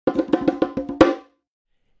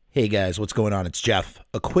Hey guys, what's going on? It's Jeff.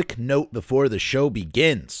 A quick note before the show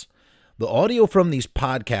begins. The audio from these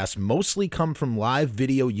podcasts mostly come from live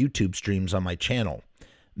video YouTube streams on my channel.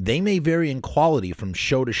 They may vary in quality from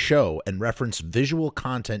show to show and reference visual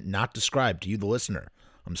content not described to you, the listener.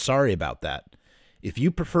 I'm sorry about that. If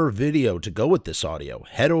you prefer video to go with this audio,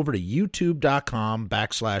 head over to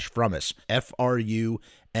youtube.com/Frumess, Frumess,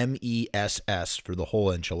 for the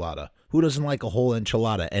whole enchilada. Who doesn't like a whole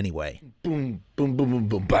enchilada anyway? Boom, boom, boom, boom,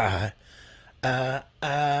 boom, bye. Hi,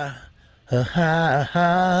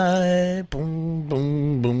 boom,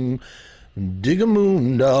 boom, boom. Dig a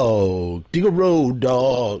moon dog, dig a road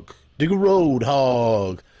dog, dig a road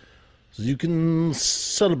hog. So you can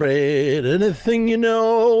celebrate anything you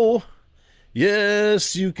know.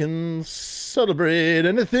 Yes, you can celebrate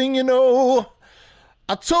anything you know.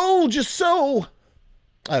 I told you so.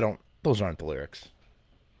 Those aren't the lyrics.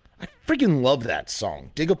 I freaking love that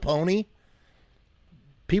song. Dig a Pony.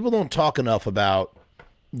 People don't talk enough about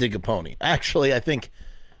Dig a Pony. Actually, I think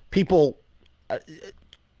people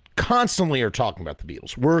constantly are talking about the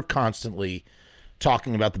Beatles. We're constantly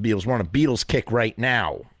talking about the Beatles. We're on a Beatles kick right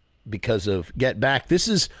now because of Get Back.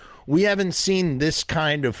 We haven't seen this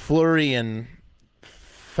kind of flurry and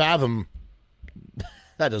fathom.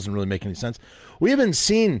 That doesn't really make any sense. We haven't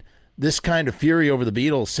seen this kind of fury over the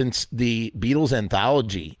Beatles since the Beatles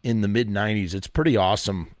anthology in the mid-90s. It's pretty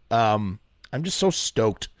awesome. I'm just so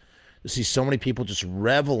stoked to see so many people just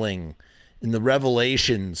reveling in the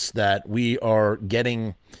revelations that we are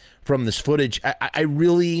getting from this footage. I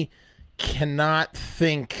really cannot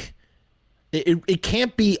think... It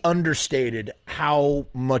can't be understated how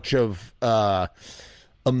much of a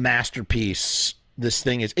masterpiece this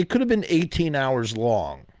thing is. It could have been 18 hours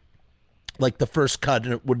long, like the first cut,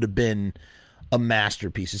 and it would have been a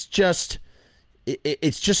masterpiece. It's just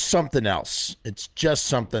something else. It's just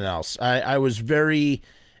something else. I was very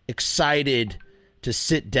excited to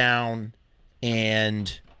sit down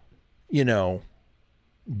and,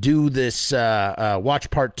 do this, watch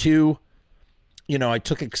part 2. I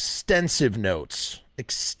took extensive notes.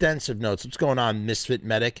 What's going on, Misfit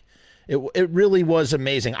Medic? It really was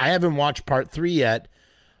amazing. I haven't watched part 3 yet.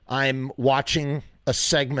 I'm watching a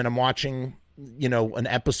segment. I'm watching, an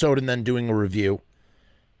episode and then doing a review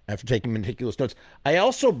after taking meticulous notes. I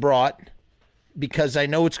also brought, because I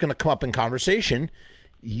know it's going to come up in conversation,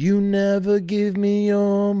 You Never Give Me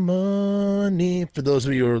Your Money. For those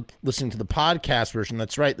of you who are listening to the podcast version,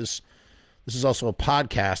 that's right. This is also a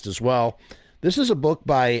podcast as well. This is a book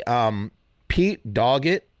by Pete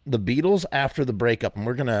Doggett, The Beatles After the Breakup, and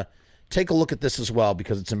we're going to take a look at this as well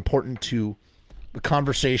because it's important to the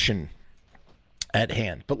conversation at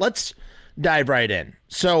hand. But let's dive right in.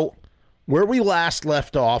 So where we last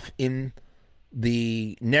left off in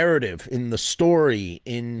the narrative, in the story,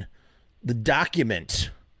 in the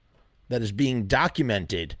document that is being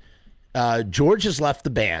documented, George has left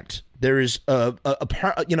the band. There is I've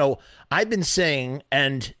been saying,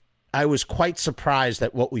 and I was quite surprised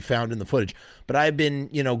at what we found in the footage, but I've been,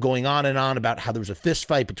 going on and on about how there was a fist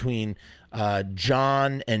fight between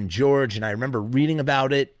John and George, and I remember reading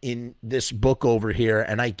about it in this book over here,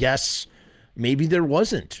 and I guess maybe there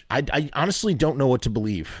wasn't. I honestly don't know what to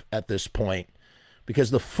believe at this point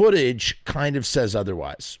because the footage kind of says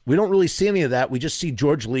otherwise. We don't really see any of that. We just see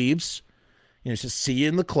George leaves, just see you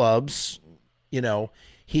in the clubs,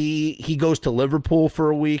 He goes to Liverpool for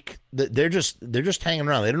a week. They're just hanging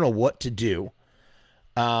around. They don't know what to do.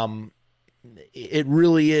 It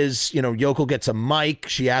really is, Yoko gets a mic.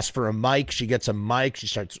 She asks for a mic. She gets a mic. She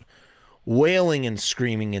starts wailing and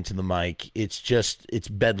screaming into the mic. It's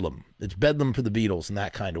bedlam. It's bedlam for the Beatles in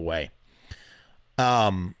that kind of way.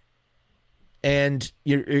 And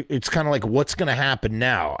it's kind of like, what's going to happen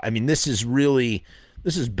now? I mean, this is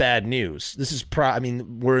bad news. This is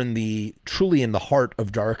we're truly in the heart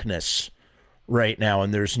of darkness right now,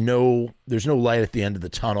 and there's no light at the end of the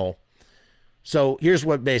tunnel. So here's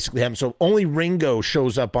what basically happened. So only Ringo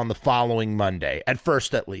shows up on the following Monday, at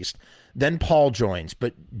first at least. Then Paul joins,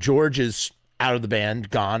 but George is out of the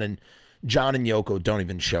band, gone, and John and Yoko don't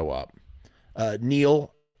even show up.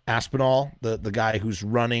 Neil Aspinall, the guy who's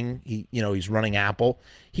running, he's running Apple.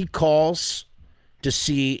 He calls to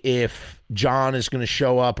see if John is going to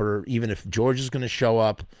show up or even if George is going to show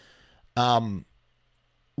up.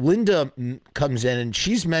 Linda comes in and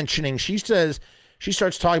she starts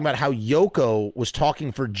talking about how Yoko was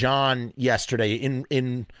talking for John yesterday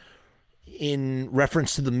in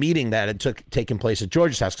reference to the meeting that had taken place at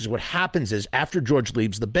George's house. Because what happens is after George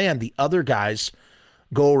leaves the band, the other guys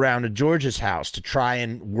go around to George's house to try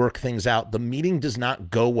and work things out. The meeting does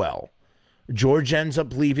not go well. George ends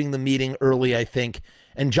up leaving the meeting early, I think,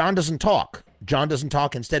 and John doesn't talk John doesn't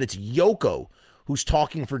talk. Instead, it's Yoko who's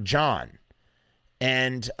talking for John.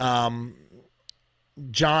 And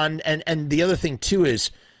John, and the other thing too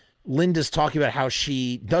is Linda's talking about how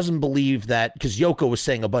she doesn't believe that, because Yoko was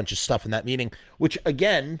saying a bunch of stuff in that meeting, which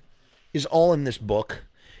again is all in this book.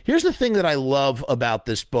 Here's the thing that I love about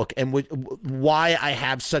this book and why I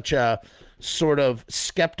have such a sort of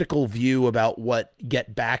skeptical view about what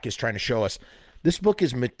Get Back is trying to show us. This book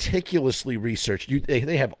is meticulously researched.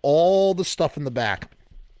 They have all the stuff in the back.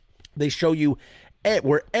 They show you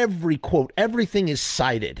where every quote, everything is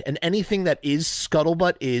cited, and anything that is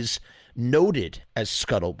scuttlebutt is noted as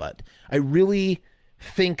scuttlebutt. I really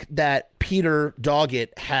think that Peter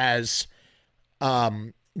Doggett has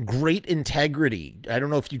great integrity. I don't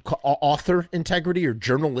know if you call author integrity or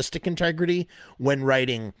journalistic integrity when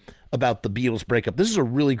writing about the Beatles breakup. This is a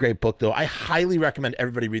really great book, though. I highly recommend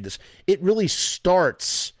everybody read this. It really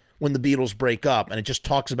starts when the Beatles break up, and it just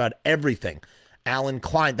talks about everything. Alan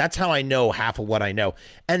Klein, that's how I know half of what I know.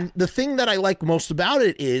 And the thing that I like most about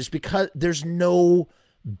it is because there's no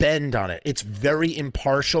bend on it. It's very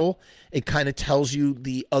impartial. It kind of tells you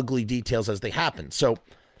the ugly details as they happen. So,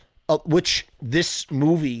 which this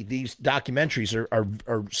movie, these documentaries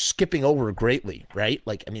are skipping over greatly, right?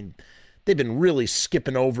 Like, I mean, they've been really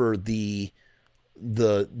skipping over all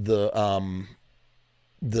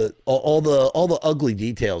the ugly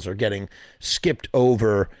details are getting skipped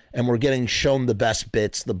over, and we're getting shown the best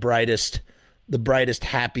bits, the brightest,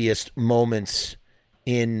 happiest moments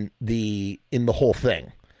in the whole thing.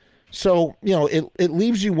 So, you know, it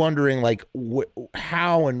leaves you wondering, like,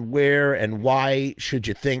 how and where and why should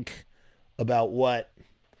you think about what,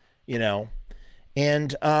 you know?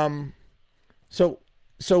 And so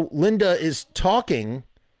Linda is talking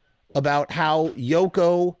about how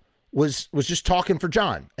Yoko was just talking for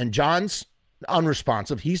John, and John's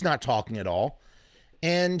unresponsive. He's not talking at all.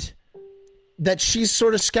 And that she's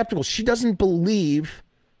sort of skeptical. She doesn't believe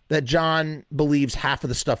that John believes half of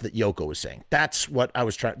the stuff that Yoko was saying. That's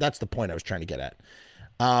the point I was trying to get at.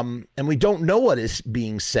 And we don't know what is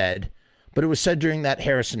being said, but it was said during that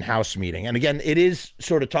Harrison House meeting. And again, it is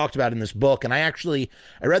sort of talked about in this book. And I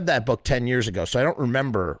read that book 10 years ago, so I don't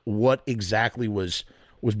remember what exactly was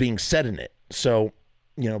being said in it. So,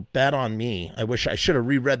 you know, bad on me. I wish I should have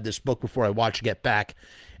reread this book before I watched Get Back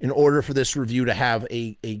in order for this review to have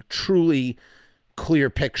a truly clear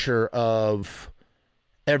picture of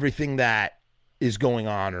everything that is going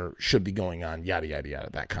on or should be going on, yada, yada, yada,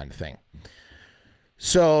 that kind of thing.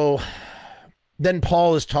 So then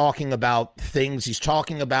Paul is talking about things. He's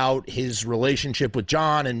talking about his relationship with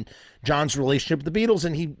John and John's relationship with the Beatles,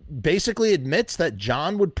 and he basically admits that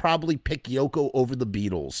John would probably pick Yoko over the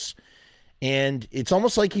Beatles. And it's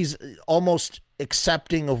almost like he's almost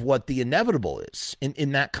accepting of what the inevitable is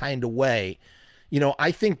in that kind of way. You know,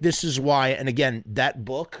 I think this is why, and again, that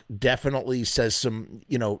book definitely says some,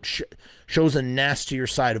 you know, shows a nastier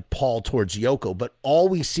side of Paul towards Yoko, but all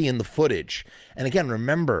we see in the footage, and again,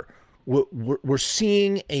 remember, we're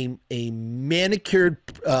seeing a manicured,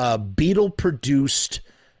 Beatle-produced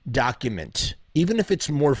document, even if it's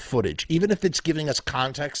more footage, even if it's giving us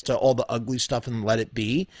context to all the ugly stuff and Let It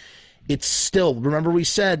Be, it's still, remember we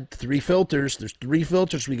said 3 filters, there's 3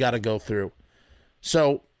 filters we got to go through.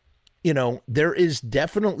 So, you know, there is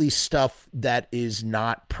definitely stuff that is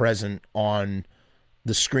not present on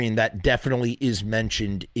the screen that definitely is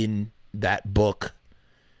mentioned in that book.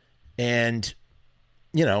 And,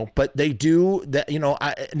 you know, but they do that, you know,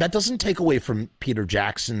 that doesn't take away from Peter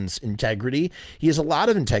Jackson's integrity. He has a lot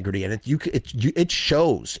of integrity, and it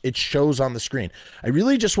shows on the screen. I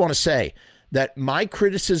really just want to say that my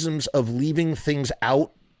criticisms of leaving things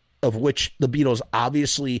out, of which the Beatles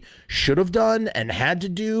obviously should have done and had to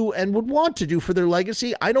do and would want to do for their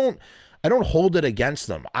legacy, I don't hold it against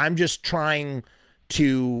them. I'm just trying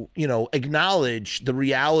to, you know, acknowledge the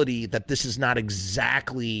reality that this is not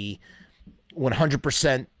exactly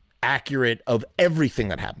 100% accurate of everything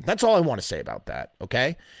that happened. That's all I want to say about that,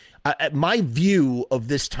 okay? My view of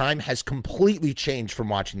this time has completely changed from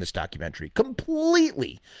watching this documentary.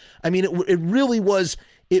 Completely. I mean, it really was.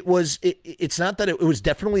 It's not that it was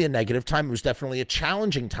definitely a negative time. It was definitely a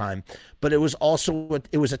challenging time, but it was also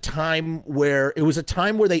a time where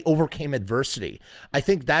they overcame adversity. I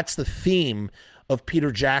think that's the theme of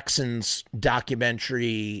Peter Jackson's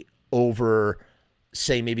documentary over,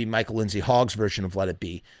 say, maybe Michael Lindsay Hogg's version of Let It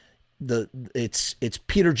Be. It's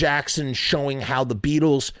Peter Jackson showing how the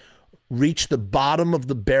Beatles reached the bottom of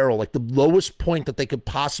the barrel, like the lowest point that they could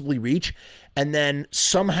possibly reach, and then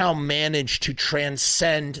somehow managed to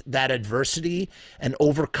transcend that adversity and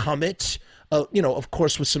overcome it. You know, of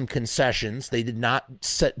course, with some concessions. They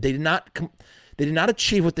They did not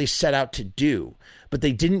achieve what they set out to do, but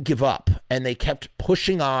they didn't give up, and they kept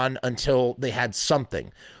pushing on until they had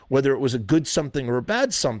something, whether it was a good something or a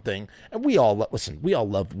bad something. And we all listen. We all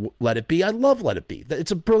love Let It Be. I love Let It Be. It's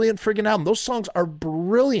a brilliant friggin' album. Those songs are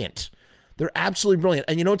brilliant. They're absolutely brilliant.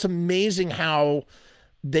 And it's amazing how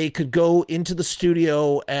they could go into the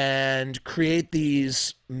studio and create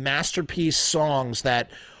these masterpiece songs that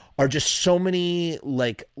are just so many,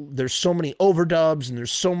 like, there's so many overdubs and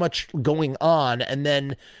there's so much going on. And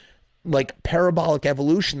then, like, Parabolic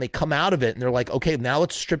Evolution, they come out of it and they're like, okay, now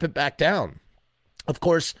let's strip it back down. Of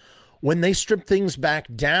course, when they strip things back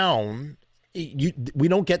down, we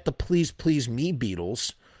don't get the Please Please Me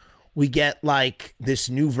Beatles. We get like this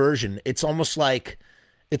new version. It's almost like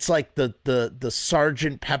the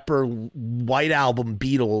Sgt. Pepper White Album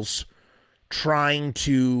Beatles trying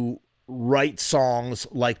to write songs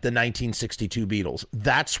like the 1962 Beatles.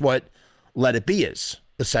 That's what Let It Be is,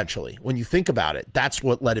 essentially. When you think about it, that's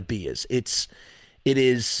what Let It Be is. It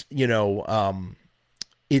is,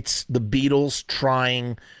 it's the Beatles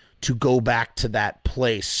trying to go back to that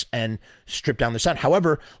place and strip down the sound.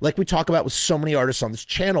 However, like we talk about with so many artists on this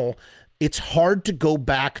channel, it's hard to go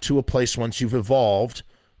back to a place once you've evolved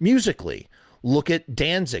musically. Look at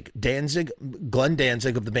Danzig. Glenn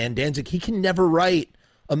Danzig of the band Danzig, he can never write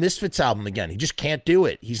a Misfits album again. He just can't do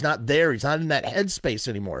it. He's not there. He's not in that headspace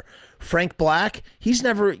anymore. Frank Black, he's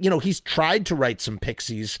never, he's tried to write some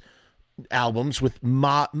Pixies albums with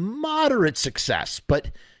moderate success,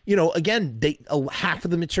 but again, half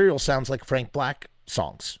of the material sounds like Frank Black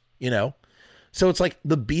songs, so it's like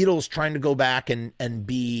the Beatles trying to go back and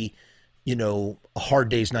be, a Hard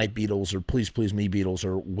Day's Night Beatles or Please Please Me Beatles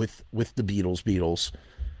or with the Beatles,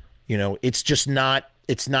 it's just not,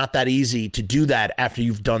 it's not that easy to do that after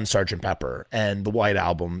you've done Sgt. Pepper and the White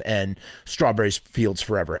Album and Strawberry Fields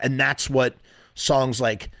Forever. And that's what songs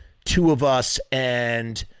like Two of Us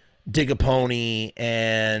and Dig a Pony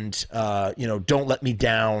and Don't Let Me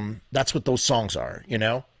Down, that's what those songs are,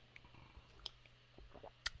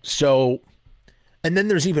 So, and then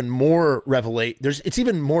there's even more it's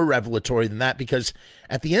even more revelatory than that, because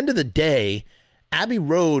at the end of the day, Abbey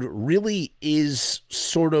Road really is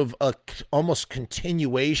sort of a almost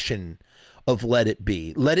continuation of Let It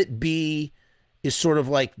Be. Let It Be is sort of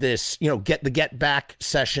like this, Get Back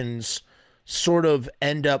sessions sort of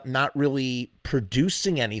end up not really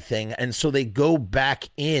producing anything. And so they go back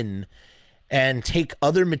in and take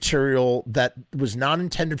other material that was not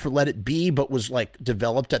intended for Let It Be, but was like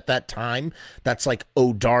developed at that time. That's like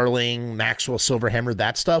Oh Darling, Maxwell Silverhammer,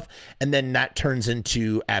 that stuff. And then that turns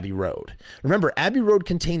into Abbey Road. Remember, Abbey Road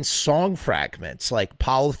contains song fragments like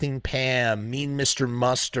Polythene Pam, Mean Mr.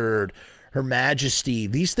 Mustard, Her Majesty.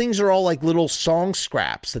 These things are all like little song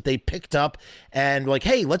scraps that they picked up and like,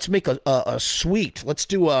 hey, let's make a suite. Let's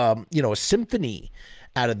do a symphony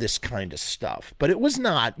out of this kind of stuff. But it was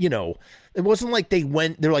not, it wasn't like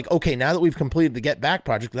they're like, okay, now that we've completed the Get Back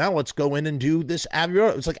project, now let's go in and do this Abbey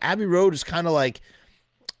Road. It's like Abbey Road is kind of like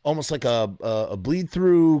almost like a bleed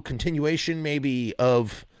through continuation maybe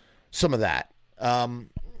of some of that. In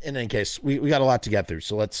any case, we got a lot to get through.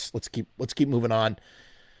 So let's keep moving on.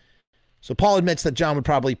 So Paul admits that John would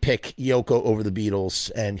probably pick Yoko over the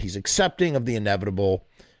Beatles, and he's accepting of the inevitable.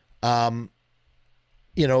 There's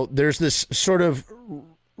this sort of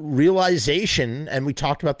realization, and we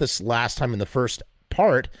talked about this last time in the first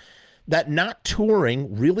part, that not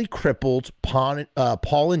touring really crippled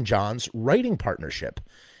Paul and John's writing partnership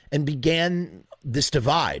and began this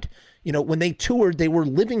divide. When they toured, they were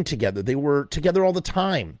living together. They were together all the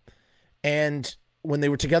time. And when they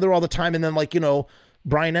were together all the time, and then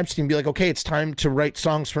Brian Epstein be like, okay, it's time to write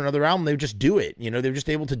songs for another album, they would just do it. They were just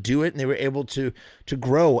able to do it, and they were able to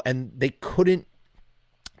grow, and they couldn't,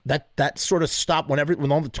 that sort of stopped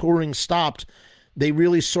when all the touring stopped. They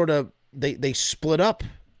really sort of, they split up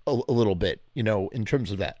a little bit, in terms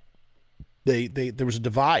of that. There was a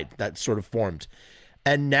divide that sort of formed,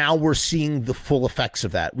 and now we're seeing the full effects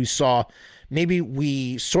of that. We sort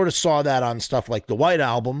of saw that on stuff like the White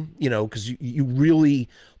Album, because you really,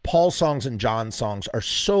 Paul songs and John songs are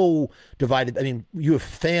so divided. I mean, you have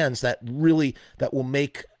fans that will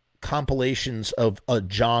make compilations of a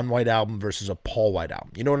John White album versus a Paul White album.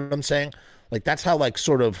 You know what I'm saying? Like, that's how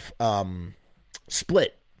sort of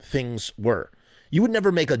split things were. You would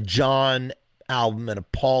never make a John album and a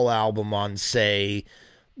Paul album on, say,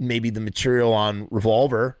 maybe the material on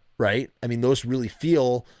Revolver, right? I mean, those really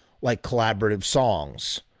feel like collaborative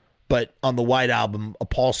songs. But on the White Album, a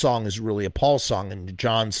Paul song is really a Paul song, and a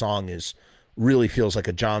John song really feels like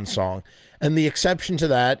a John song. And the exception to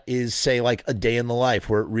that is, say, like A Day in the Life,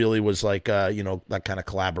 where it really was like, that kind of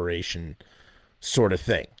collaboration sort of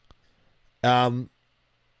thing. Um,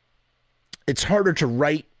 it's harder to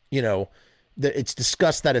write, it's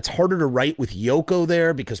discussed that it's harder to write with Yoko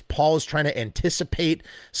there because Paul is trying to anticipate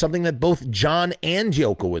something that both John and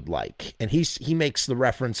Yoko would like. And he makes the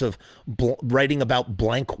reference of writing about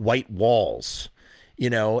blank white walls,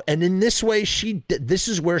 and in this way, this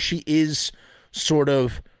is where she is sort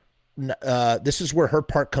of, this is where her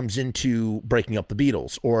part comes into breaking up the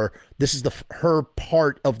Beatles, or this is her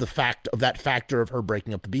part of that factor of her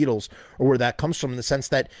breaking up the Beatles, or where that comes from, in the sense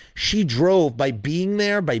that she drove, by being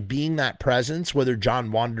there, by being that presence, whether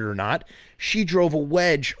John wanted it or not, she drove a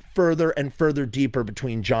wedge further and further deeper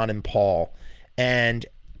between John and Paul. And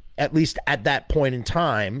at least at that point in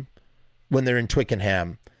time, when they're in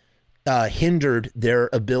Twickenham, hindered their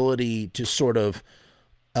ability to sort of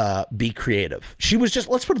be creative. She was just,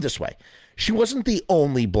 let's put it this way, she wasn't the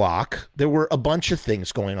only block. There were a bunch of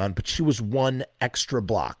things going on, but she was one extra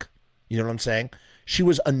block. You know what I'm saying? She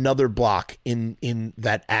was another block in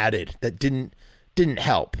that added, that didn't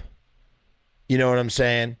help. You know what I'm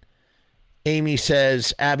saying? Amy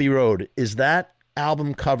says, Abbey Road, is that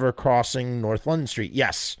album cover crossing North London Street?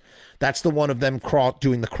 Yes. That's the one of them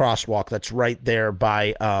doing the crosswalk. That's right there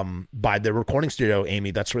by the recording studio, Amy.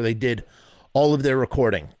 That's where they did all of their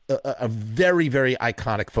recording. A very, very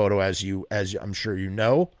iconic photo, as I'm sure you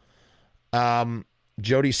know.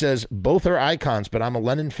 Jody says, both are icons, but I'm a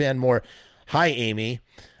Lennon fan more. Hi, Amy.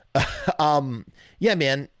 Yeah,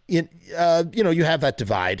 man. You have that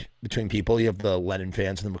divide between people. You have the Lennon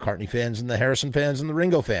fans and the McCartney fans and the Harrison fans and the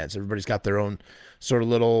Ringo fans. Everybody's got their own sort of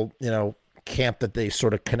little, camp that they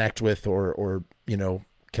sort of connect with or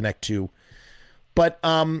connect to. But,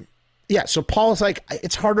 yeah, so Paul is like,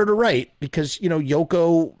 it's harder to write because,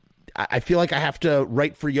 Yoko, I feel like I have to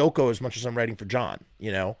write for Yoko as much as I'm writing for John,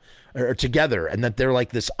 or together, and that they're like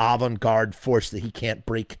this avant-garde force that he can't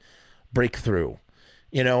break through,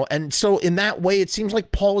 and so in that way, it seems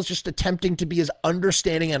like Paul is just attempting to be as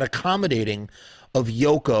understanding and accommodating of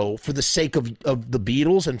Yoko for the sake of the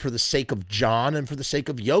Beatles and for the sake of John and for the sake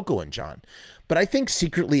of Yoko and John. But I think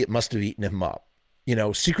secretly it must have eaten him up.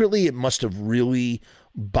 Secretly it must have really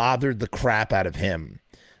bothered the crap out of him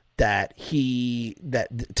that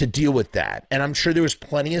to deal with that. And I'm sure there was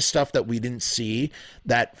plenty of stuff that we didn't see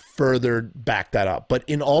that further backed that up. But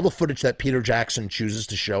in all the footage that Peter Jackson chooses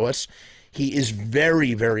to show us, he is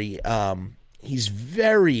very, very, he's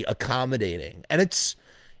very accommodating. And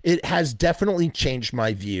it has definitely changed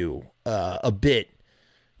my view a bit,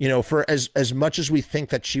 for as much as we think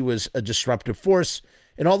that she was a disruptive force,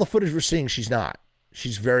 in all the footage we're seeing, she's not.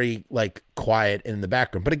 She's very quiet in the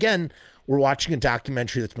background. But again, we're watching a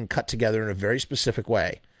documentary that's been cut together in a very specific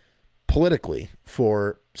way, politically,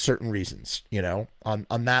 for certain reasons, on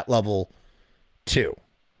that level too.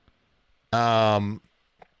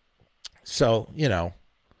 So,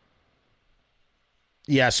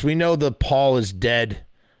 yes, we know the Paul is dead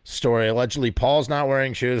story. Allegedly, Paul's not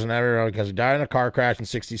wearing shoes and everyone because he died in a car crash in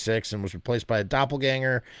 1966 and was replaced by a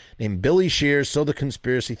doppelganger named Billy Shears, so the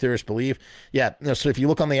conspiracy theorists believe. Yeah, so if you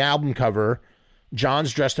look on the album cover,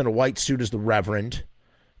 John's dressed in a white suit as the Reverend.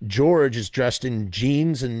 George is dressed in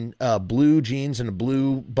jeans and blue jeans and a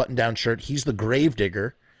blue button-down shirt. He's the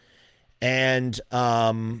gravedigger. And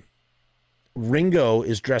Ringo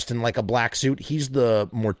is dressed in a black suit. He's the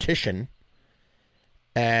mortician.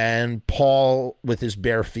 And Paul, with his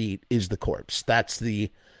bare feet, is the corpse. That's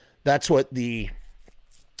what the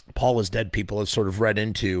Paul is dead people have sort of read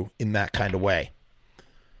into in that kind of way.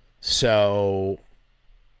 So,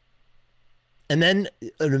 and then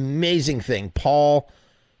an amazing thing, Paul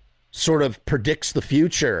sort of predicts the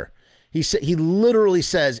future. He literally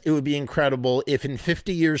says it would be incredible if in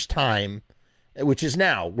 50 years' time, which is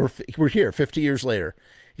now, we're here 50 years later.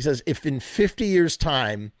 He says if in 50 years'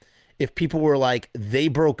 time, if people were like, they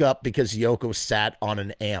broke up because Yoko sat on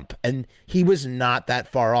an amp, and he was not that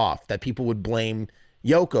far off, that people would blame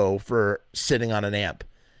Yoko for sitting on an amp.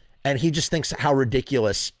 And he just thinks how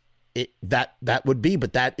ridiculous that would be.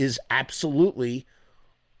 But that is absolutely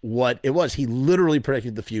what it was. He literally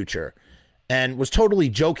predicted the future and was totally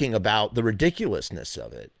joking about the ridiculousness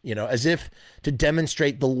of it, as if to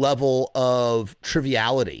demonstrate the level of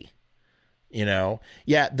triviality.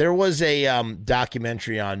 Yeah, there was a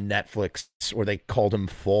documentary on Netflix where they called him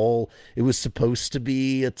Full. It was supposed to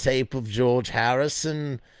be a tape of George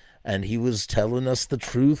Harrison, and he was telling us the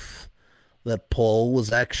truth that Paul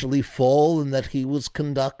was actually Full and that he was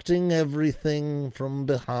conducting everything from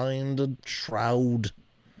behind a shroud.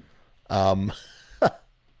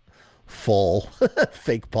 Full.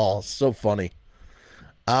 Fake Paul. So funny.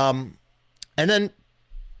 And then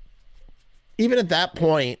even at that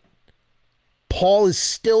point, Paul is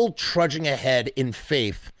still trudging ahead in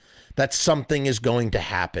faith that something is going to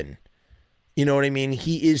happen. You know what I mean?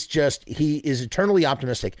 He is eternally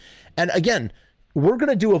optimistic. And again, we're going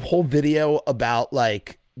to do a whole video about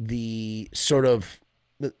like the sort of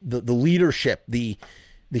the leadership, the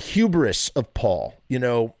hubris of Paul. You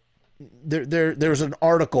know, there's an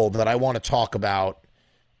article that I want to talk about,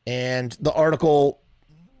 and the article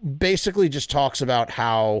basically just talks about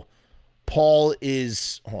how Paul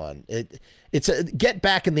is, it's a get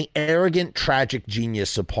back in the arrogant, tragic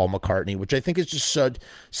genius of Paul McCartney, which I think is just so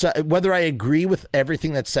whether I agree with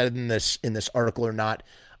everything that's said in this article or not,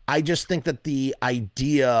 I just think that the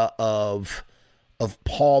idea of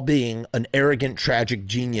Paul being an arrogant, tragic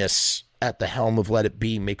genius at the helm of Let It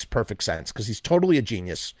Be makes perfect sense, because he's totally a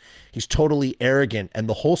genius. He's totally arrogant, and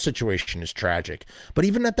the whole situation is tragic. But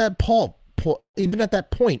even at that even at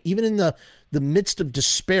that point, even in the midst of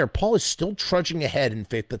despair, Paul is still trudging ahead in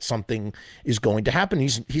faith that something is going to happen.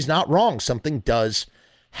 He's not wrong. Something does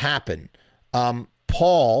happen.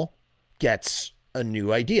 Paul gets a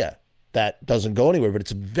new idea that doesn't go anywhere, but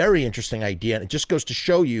it's a very interesting idea, and it just goes to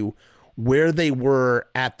show you where they were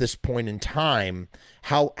at this point in time,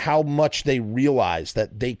 how much they realized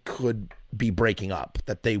that they could be breaking up,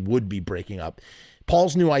 that they would be breaking up.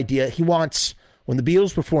 Paul's new idea, he wants, when the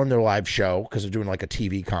Beatles perform their live show, because they're doing like a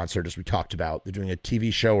TV concert, as we talked about, they're doing a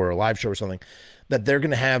TV show or a live show or something, that they're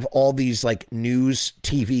going to have all these like news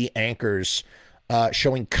TV anchors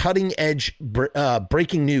showing cutting edge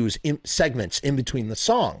breaking news segments in between the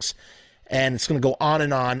songs. And it's going to go on.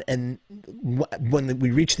 And when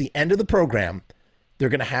we reach the end of the program, they're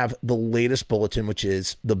going to have the latest bulletin, which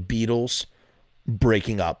is the Beatles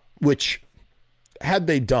breaking up, which, had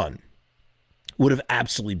they done, would have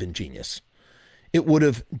absolutely been genius. It would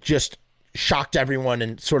have just shocked everyone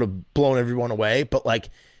and sort of blown everyone away, but like,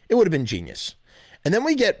 it would have been genius. And then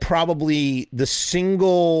we get probably the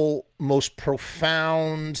single most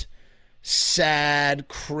profound, sad,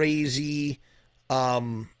 crazy,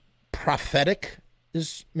 prophetic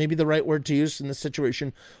is maybe the right word to use in this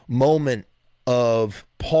situation, moment of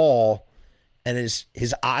Paul, and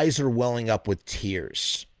his eyes are welling up with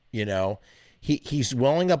tears. You know, he's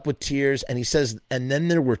welling up with tears, and he says, and then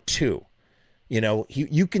there were two. You know,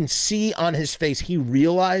 you can see on his face, he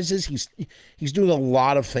realizes he's doing a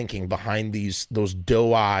lot of thinking behind those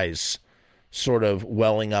doe eyes sort of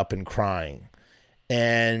welling up and crying.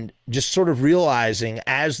 And just sort of realizing,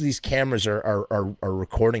 as these cameras are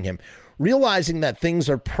recording him, realizing that things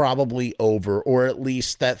are probably over, or at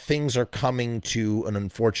least that things are coming to an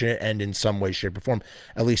unfortunate end in some way, shape, or form,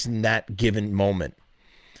 at least in that given moment.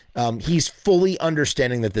 He's fully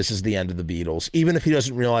understanding that this is the end of the Beatles, even if he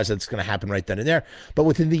doesn't realize that it's going to happen right then and there. But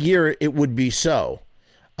within the year, it would be so.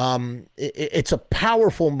 It's a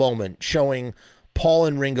powerful moment, showing Paul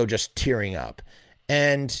and Ringo just tearing up.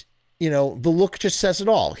 And, you know, the look just says it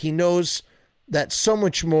all. He knows that so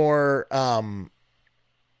much more.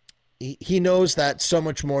 He knows that so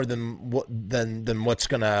much more than what's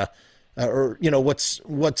gonna, or you know,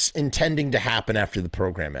 what's intending to happen after the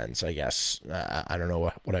program ends. I guess I don't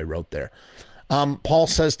know what I wrote there. Paul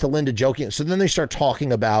says to Linda, joking. So then they start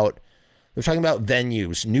talking about. They're talking about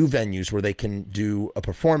venues, new venues where they can do a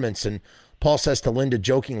performance, and Paul says to Linda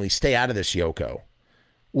jokingly, "Stay out of this, Yoko,"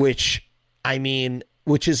 which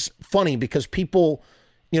is funny, because people,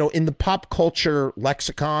 you know, in the pop culture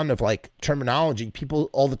lexicon of like terminology, people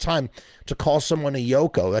all the time, to call someone a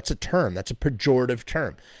Yoko, that's a term, that's a pejorative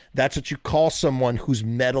term. That's what you call someone who's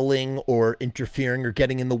meddling or interfering or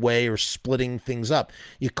getting in the way or splitting things up.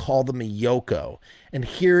 You call them a Yoko. And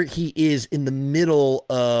here he is in the middle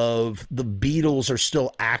of the Beatles are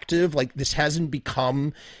still active. Like, this hasn't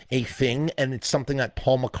become a thing. And it's something that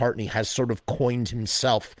Paul McCartney has sort of coined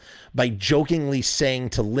himself by jokingly saying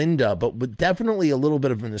to Linda, but with definitely a little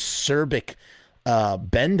bit of an acerbic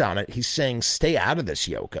bend on it. He's saying, "Stay out of this,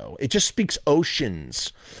 Yoko." It just speaks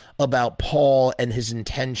oceans about Paul and his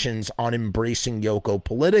intentions on embracing Yoko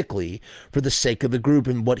politically for the sake of the group,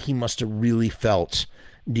 and what he must have really felt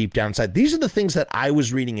deep down inside. These are the things that I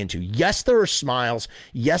was reading into. Yes, there are smiles.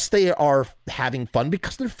 Yes, they are having fun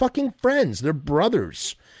because they're fucking friends. They're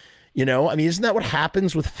brothers. You know, I mean, isn't that what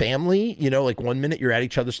happens with family? You know, like one minute you're at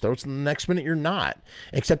each other's throats and the next minute you're not.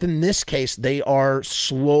 Except in this case, they are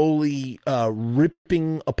slowly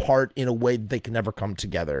ripping apart in a way that they can never come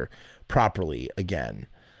together properly again.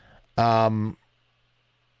 Yeah,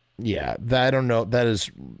 I don't know. That is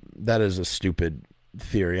a stupid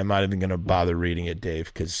theory. I'm not even going to bother reading it,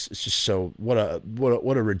 Dave, because it's just so what a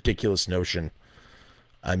ridiculous notion.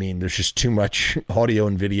 I mean, there's just too much audio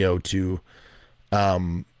and video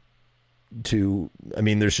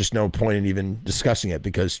there's just no point in even discussing it,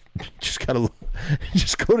 because just go to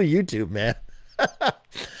YouTube, man.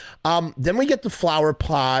 Then we get the flower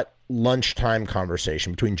pot lunchtime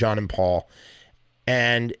conversation between John and Paul.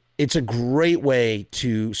 And it's a great way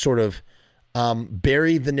to sort of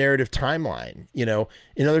bury the narrative timeline. You know,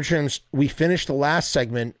 in other terms, we finished the last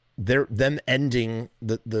segment, them ending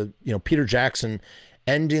the Peter Jackson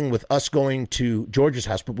ending with us going to George's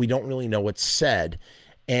house, but we don't really know what's said.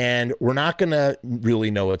 And we're not going to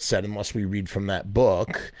really know what's said unless we read from that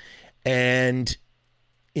book. And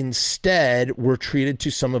instead, we're treated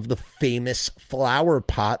to some of the famous flower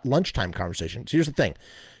pot lunchtime conversations. Here's the thing.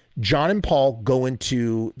 John and Paul go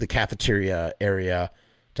into the cafeteria area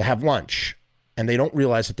to have lunch, and they don't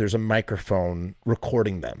realize that there's a microphone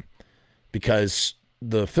recording them because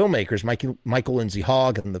the filmmakers, Michael Lindsay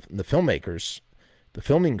Hogg and the filmmakers, the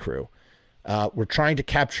filming crew, were trying to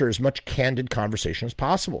capture as much candid conversation as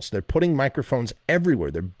possible. So they're putting microphones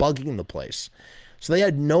everywhere. They're bugging the place. So they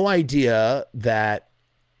had no idea that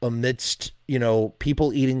amidst,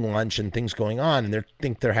 people eating lunch and things going on, and they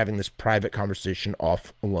think they're having this private conversation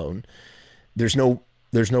off alone. There's no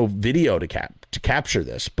video to capture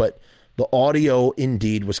this, but the audio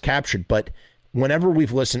indeed was captured. But whenever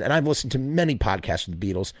we've listened, and I've listened to many podcasts with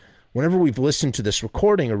the Beatles, whenever we've listened to this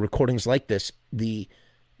recording or recordings like this, the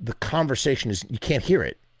conversation is, you can't hear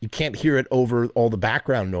it. You can't hear it over all the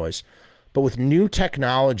background noise. But with new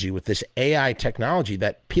technology, with this AI technology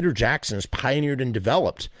that Peter Jackson has pioneered and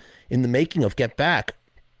developed in the making of Get Back,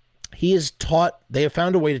 they have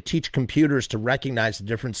found a way to teach computers to recognize the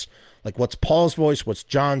difference, like what's Paul's voice, what's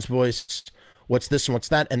John's voice, what's this and what's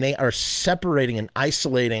that. And they are separating and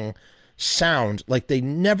isolating sound like they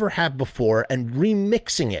never have before and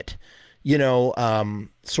remixing it,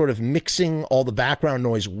 sort of mixing all the background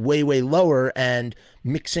noise way, way lower and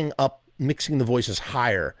mixing the voices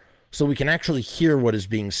higher, so we can actually hear what is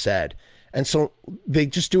being said. And so they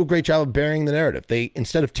just do a great job of burying the narrative. They,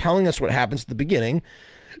 instead of telling us what happens at the beginning,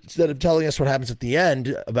 instead of telling us what happens at the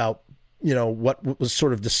end about, what was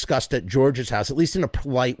sort of discussed at George's house, at least in a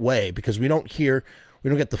polite way, because we don't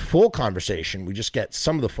get the full conversation. We just get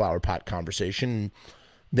some of the flower pot conversation.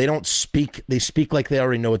 They speak like they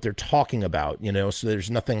already know what they're talking about, so there's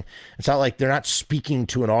nothing, it's not like they're not speaking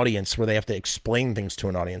to an audience where they have to explain things to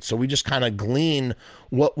an audience. So we just kind of glean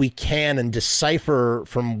what we can and decipher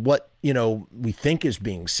from what, we think is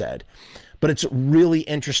being said. But it's really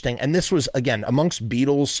interesting. And this was, again, amongst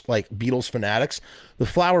Beatles fanatics, the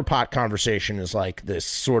flower pot conversation is like this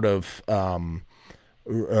sort of,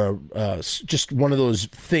 just one of those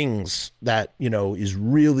things that, is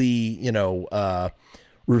really,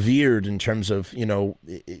 revered in terms of,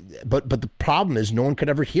 but the problem is no one could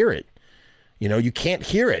ever hear it. You can't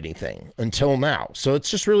hear anything until now. So it's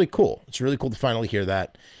just really cool. It's really cool to finally hear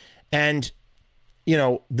that. And,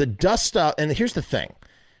 the dust up, and here's the thing,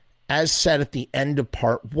 as said at the end of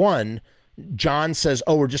part 1, John says,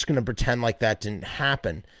 we're just going to pretend like that didn't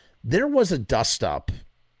happen. There was a dust up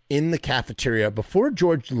in the cafeteria before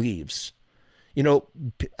George leaves.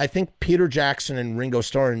 I think Peter Jackson and Ringo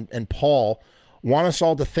Starr and Paul want us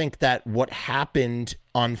all to think that what happened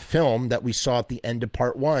on film that we saw at the end of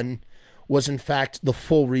part 1 was in fact the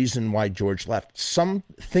full reason why George left. Some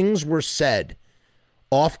things were said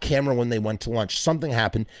off camera when they went to lunch. Something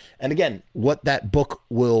happened. And again, what that book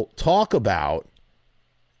will talk about,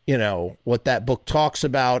 what that book talks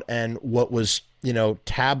about and what was,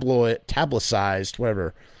 tabloicized,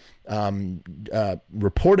 whatever,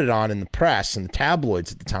 reported on in the press and the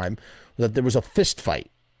tabloids at the time, that there was a fist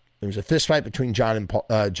fight. There was a fist fight between John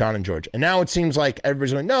and George. And now it seems like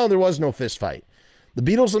everybody's going, no, there was no fist fight. The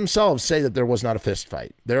Beatles themselves say that there was not a fist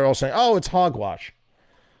fight. They're all saying, it's hogwash.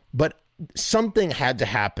 But something had to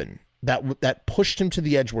happen that pushed him to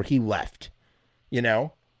the edge where he left,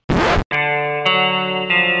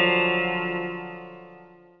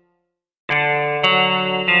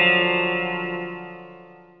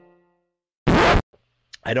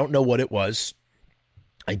 I don't know what it was.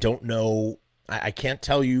 I don't know. I can't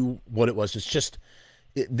tell you what it was. It's just,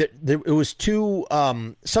 it was too,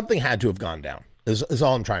 something had to have gone down, is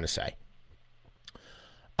all I'm trying to say.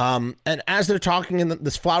 And as they're talking in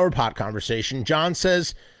this flower pot conversation, John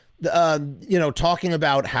says, talking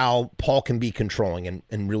about how Paul can be controlling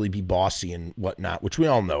and really be bossy and whatnot, which we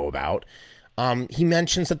all know about. He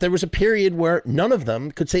mentions that there was a period where none of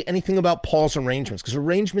them could say anything about Paul's arrangements, because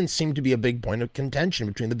arrangements seem to be a big point of contention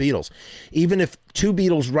between the Beatles. Even if two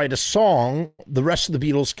Beatles write a song, the rest of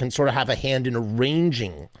the Beatles can sort of have a hand in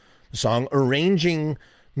arranging the song. Arranging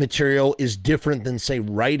material is different than, say,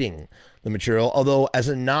 writing the material. Although as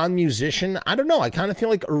a non-musician, I don't know, I kind of feel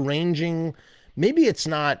like arranging, maybe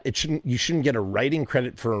you shouldn't get a writing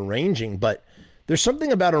credit for arranging, but there's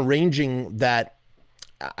something about arranging that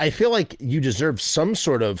I feel like you deserve some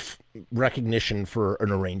sort of recognition for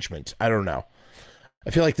an arrangement. I don't know. I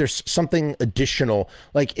feel like there's something additional.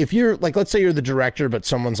 Like if you're like, let's say you're the director, but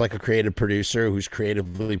someone's like a creative producer who's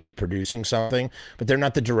creatively producing something, but they're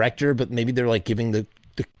not the director, but maybe they're like giving the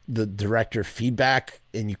director feedback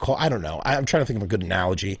and you call, I don't know. I'm trying to think of a good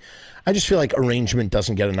analogy. I just feel like arrangement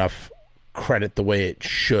doesn't get enough credit the way it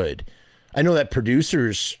should. I know that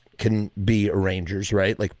producers can be arrangers,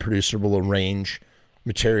 right? Like producer will arrange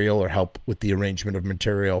material or help with the arrangement of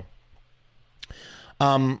material.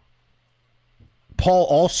 Paul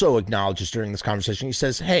also acknowledges during this conversation, he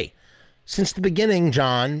says, hey, since the beginning,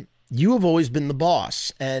 John, you have always been the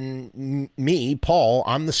boss. And me, Paul,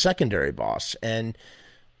 I'm the secondary boss. And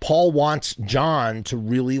Paul wants John to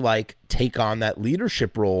really like take on that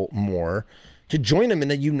leadership role more, to join him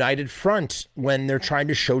in a united front when they're trying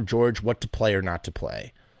to show George what to play or not to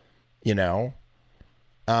play, you know?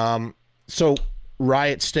 So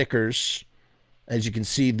Riot stickers, as you can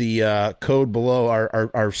see, the code below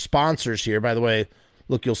our sponsors here. By the way,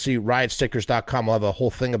 look, you'll see riotstickers.com. We'll have a whole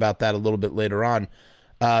thing about that a little bit later on.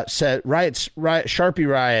 Said Sharpie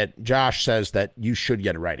Riot, Josh says that you should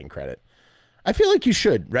get a writing credit. I feel like you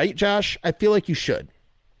should, right, Josh? I feel like you should.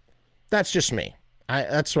 That's just me.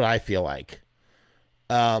 That's what I feel like.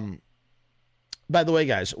 By the way,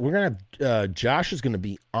 guys, we're going to have, Josh is going to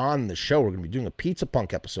be on the show. We're going to be doing a Pizza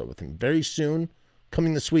Punk episode with him very soon,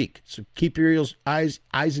 coming this week. So keep your eyes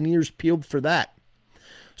and ears peeled for that.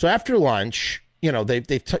 So after lunch, you know,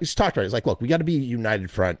 he's talked about it. He's like, look, we got to be a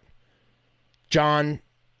united front. John,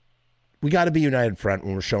 we got to be united front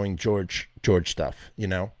when we're showing George stuff, you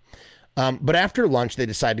know? But after lunch, they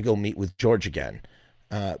decide to go meet with George again.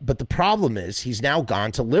 But the problem is he's now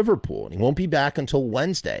gone to Liverpool and he won't be back until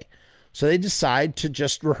Wednesday. So they decide to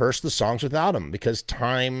just rehearse the songs without him because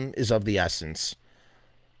time is of the essence.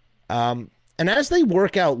 And as they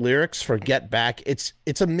work out lyrics for Get Back, it's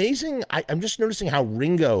amazing. I'm just noticing how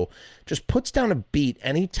Ringo just puts down a beat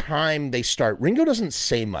anytime they start. Ringo doesn't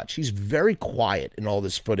say much. He's very quiet in all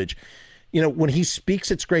this footage. You know, when he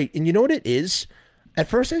speaks, it's great. And you know what it is? At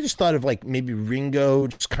first, I just thought of like maybe Ringo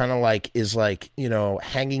just kind of like is like, you know,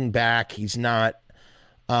 hanging back. He's not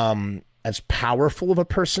as powerful of a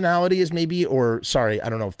personality as maybe, or sorry, I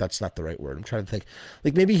don't know if that's not the right word. I'm trying to think.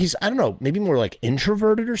 Like maybe he's, I don't know, maybe more like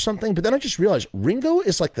introverted or something. But then I just realized Ringo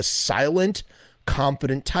is like the silent,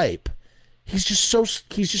 confident type. He's just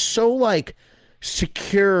so like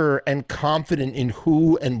secure and confident in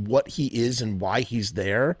who and what he is and why he's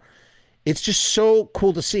there. It's just so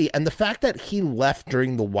cool to see. And the fact that he left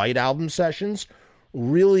during the White Album sessions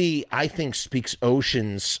really, I think, speaks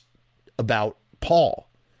oceans about Paul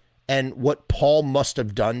and what Paul must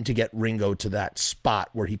have done to get Ringo to that spot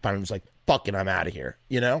where he finally was like, fuck it, I'm out of here,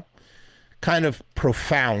 you know? Kind of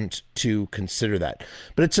profound to consider that.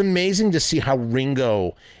 But it's amazing to see how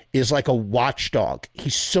Ringo is like a watchdog.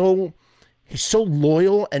 He's so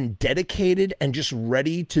loyal and dedicated and just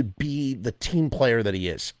ready to be the team player that he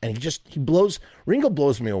is. And Ringo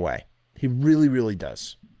blows me away. He really, really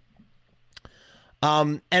does.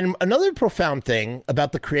 And another profound thing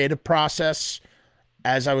about the creative process,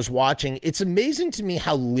 as I was watching, it's amazing to me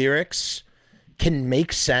how lyrics can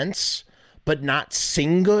make sense, but not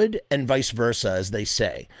sing good, and vice versa, as they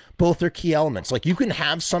say. Both are key elements. Like you can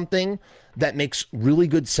have something that makes really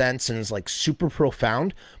good sense and is like super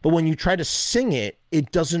profound, but when you try to sing it,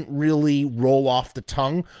 it doesn't really roll off the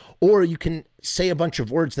tongue, or you can say a bunch of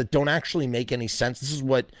words that don't actually make any sense. This is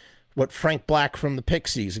what Frank Black from the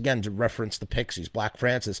Pixies, again, to reference the Pixies, Black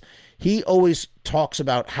Francis, he always talks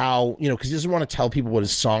about how, you know, because he doesn't want to tell people what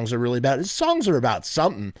his songs are really about. His songs are about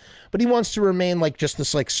something, but he wants to remain like just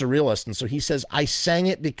this like surrealist. And so he says, I sang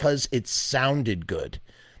it because it sounded good.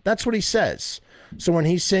 That's what he says. So when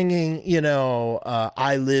he's singing, you know,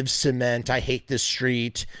 I live cement, I hate this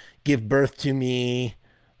street, give birth to me,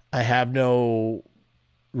 I have no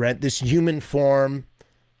rent, this human form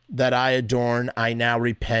that I adorn, I now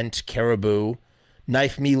repent, caribou,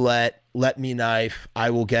 knife me let me knife, I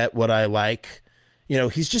will get what I like. You know,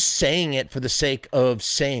 he's just saying it for the sake of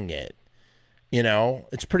saying it. You know,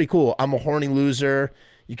 it's pretty cool. I'm a horny loser.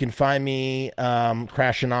 You can find me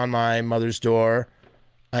crashing on my mother's door.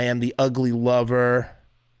 I am the ugly lover.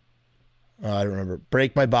 I don't remember.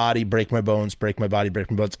 Break my body, break my bones, break my body, break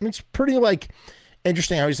my bones. I mean, it's pretty like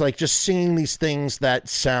interesting how he's like just singing these things that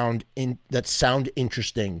sound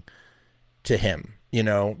interesting to him, you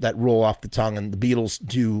know, that roll off the tongue. And the Beatles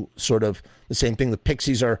do sort of the same thing. The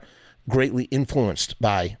Pixies are greatly influenced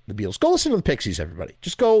by the Beatles. Go listen to the Pixies, everybody.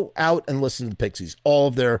 Just go out and listen to the Pixies. All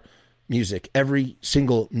of their music, every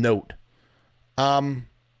single note.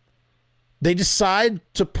 they decide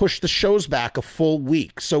to push the shows back a full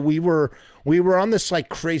week. So we were on this like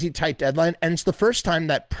crazy tight deadline, and it's the first time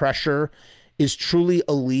that pressure is truly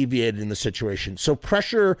alleviated in the situation. So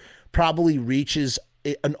pressure probably reaches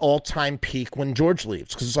an all-time peak when George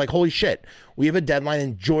leaves, because it's like, holy shit, we have a deadline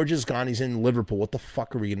and George is gone. He's in Liverpool. What the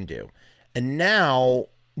fuck are we going to do? And now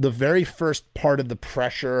the very first part of the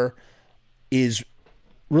pressure is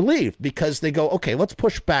relieved, because they go, okay, let's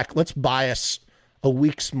push back. Let's buy us a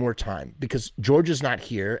week's more time, because George is not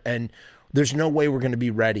here and there's no way we're going to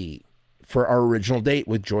be ready for our original date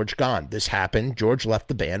with George gone. This happened. George left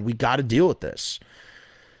the band. We got to deal with this.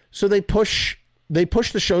 So they push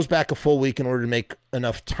the shows back a full week in order to make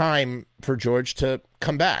enough time for George to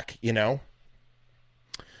come back, you know?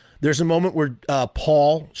 There's a moment where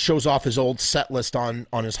Paul shows off his old set list on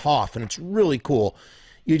his Hoff, and it's really cool.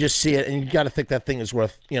 You just see it, and you got to think that thing is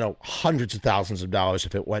worth, you know, hundreds of thousands of dollars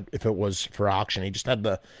if it was for auction. He just had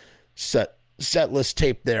the set list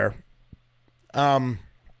tape there.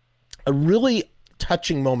 A really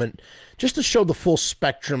touching moment, just to show the full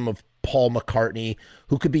spectrum of Paul McCartney,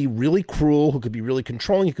 who could be really cruel, who could be really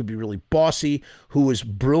controlling, who could be really bossy, who was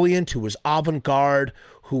brilliant, who was avant-garde,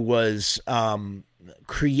 who was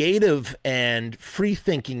creative and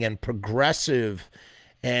free-thinking and progressive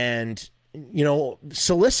and, you know,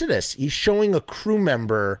 solicitous. He's showing a crew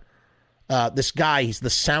member, this guy, he's the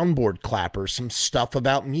soundboard clapper, some stuff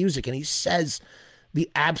about music, and he says the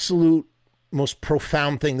absolute most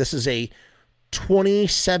profound thing. This is a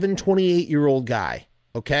 27, 28-year-old guy,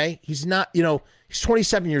 okay? He's not, you know, he's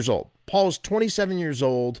 27 years old. Paul's 27 years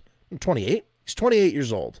old. 28? He's 28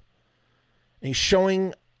 years old. And he's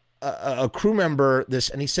showing a crew member this,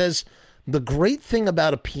 and he says, the great thing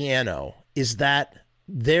about a piano is that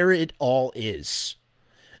there it all is.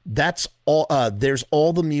 That's all, there's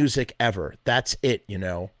all the music ever. That's it, you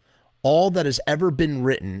know? All that has ever been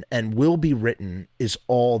written and will be written is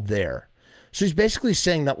all there. So he's basically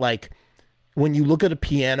saying that, like, when you look at a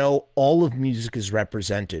piano, all of music is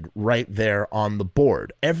represented right there on the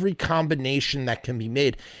board. Every combination that can be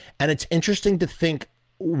made. And it's interesting to think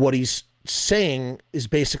what he's saying is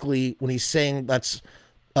basically, when he's saying that's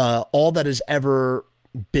all that has ever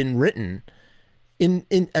been written, in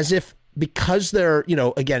as if, because they're, you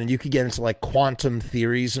know, again, you could get into like quantum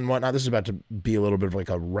theories and whatnot. This is about to be a little bit of like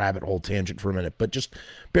a rabbit hole tangent for a minute, but just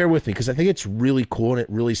bear with me, because I think it's really cool and it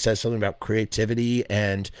really says something about creativity.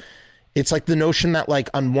 And it's like the notion that, like,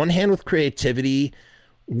 on one hand, with creativity,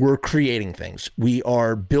 we're creating things. We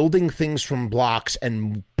are building things from blocks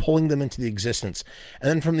and pulling them into the existence. And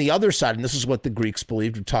then from the other side, and this is what the Greeks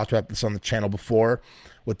believed, we've talked about this on the channel before,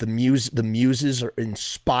 with the muses are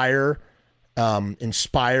inspire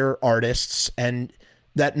artists, and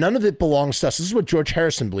that none of it belongs to us. This is what George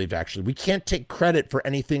Harrison believed, actually. We can't take credit for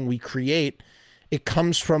anything we create. It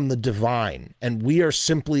comes from the divine, and we are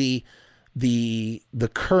simply the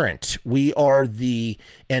current. We are the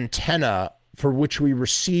antenna for which we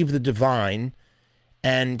receive the divine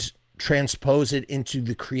and transpose it into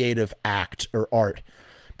the creative act or art.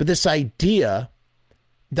 But this idea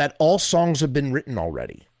that all songs have been written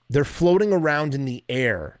already, they're floating around in the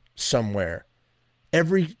air somewhere,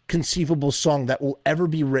 every conceivable song that will ever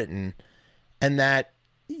be written, and that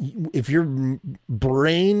if your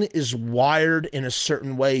brain is wired in a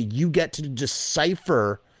certain way, you get to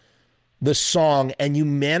decipher the song and you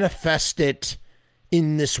manifest it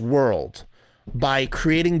in this world by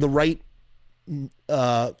creating the right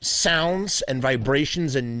sounds and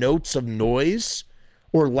vibrations and notes of noise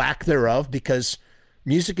or lack thereof, because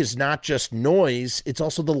music is not just noise, it's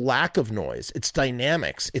also the lack of noise. It's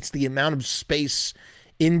dynamics. It's the amount of space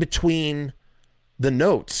in between the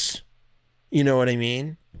notes. You know what I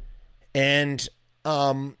mean? And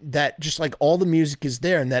that just like all the music is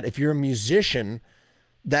there, and that if you're a musician,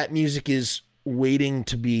 that music is waiting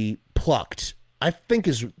to be plucked. I think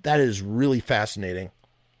that is really fascinating.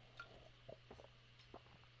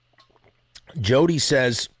 Jody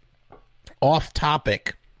says, off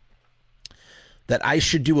topic, that I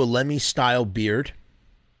should do a Lemmy style beard,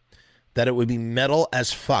 that it would be metal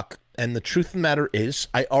as fuck. And the truth of the matter is,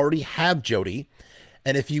 I already have, Jody.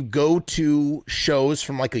 And if you go to shows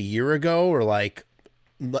from like a year ago, or like,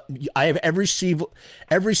 I have every single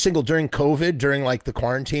during COVID, during like the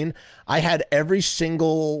quarantine, I had every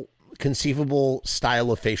single conceivable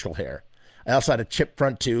style of facial hair. I also had a chipped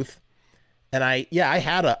front tooth, and I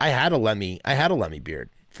had a Lemmy beard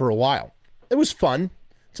for a while. It was fun.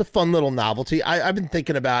 It's a fun little novelty. I've been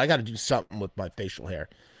thinking about, I got to do something with my facial hair.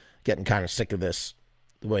 Getting kind of sick of this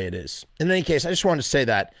the way it is. In any case, I just wanted to say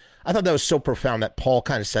that I thought that was so profound that Paul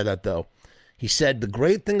kind of said that, though. He said, the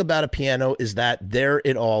great thing about a piano is that there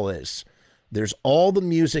it all is. There's all the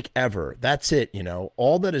music ever. That's it, you know.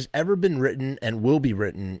 All that has ever been written and will be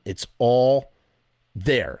written, it's all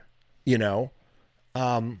there, you know.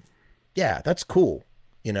 Yeah, that's cool.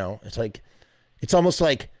 You know, it's like it's almost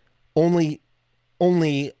like only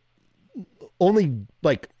only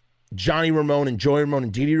like Johnny Ramone and Joey Ramone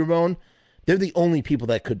and Dee Dee Ramone, they're the only people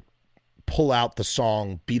that could pull out the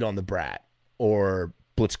song Beat on the Brat or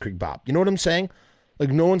Blitzkrieg Bop. You know what I'm saying? Like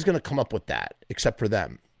no one's going to come up with that except for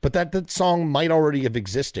them. But that song might already have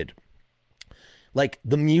existed. Like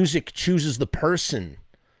the music chooses the person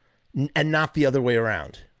and not the other way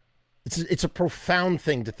around. It's a profound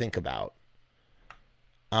thing to think about.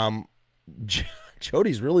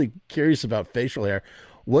 Jody's really curious about facial hair.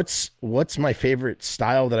 What's my favorite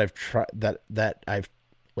style that I've tried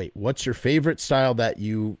what's your favorite style that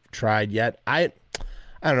you tried yet? I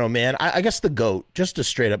don't know, man. I guess the goat, just a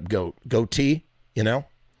straight up goatee, you know?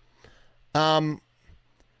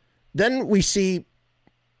 Then we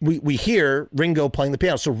hear Ringo playing the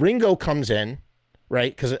piano. So Ringo comes in,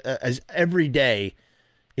 right? Because as every day,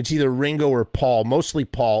 it's either Ringo or Paul. Mostly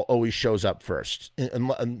Paul always shows up first.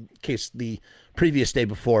 In case the previous day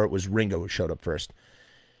before, it was Ringo who showed up first.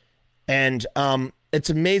 And it's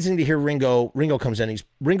amazing to hear Ringo. Ringo comes in.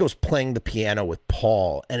 Ringo's playing the piano with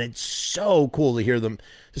Paul, and it's so cool to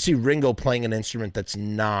see Ringo playing an instrument that's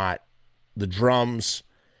not the drums.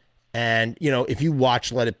 And, you know, if you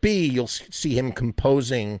watch Let It Be, you'll see him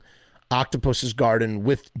composing Octopus's Garden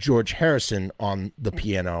with George Harrison on the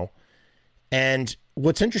piano. And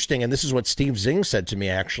what's interesting, and this is what Steve Zing said to me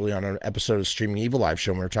actually on an episode of Streaming Evil Live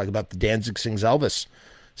show when we were talking about the Danzig Sings Elvis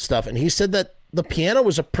stuff, and he said that the piano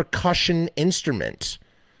was a percussion instrument.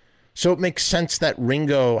 So it makes sense that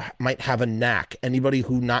Ringo might have a knack. Anybody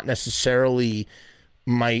who not necessarily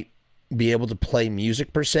might be able to play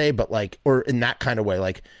music per se, but like, or in that kind of way,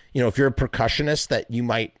 like, you know, if you're a percussionist, that you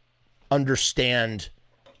might understand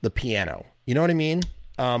the piano. You know what I mean?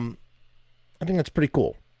 I think that's pretty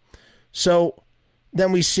cool. So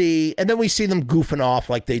then we see them goofing off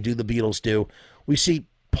like they do, the Beatles do. We see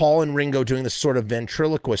Paul and Ringo doing this sort of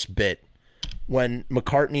ventriloquist bit when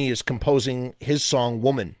McCartney is composing his song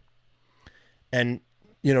Woman. And,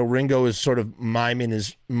 you know, Ringo is sort of miming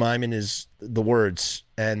the words,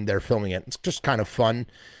 and they're filming it. It's just kind of fun.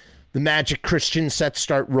 The Magic Christian sets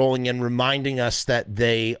start rolling in, reminding us that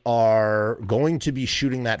they are going to be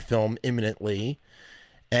shooting that film imminently.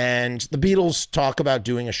 And the Beatles talk about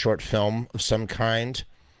doing a short film of some kind.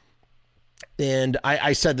 And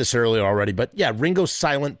I said this earlier already, but yeah, Ringo's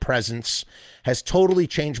silent presence has totally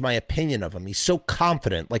changed my opinion of him. He's so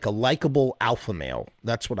confident, like a likable alpha male.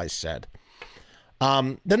 That's what I said.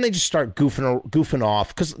 Then they just start goofing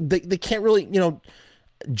off because they can't really, you know,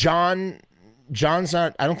 John's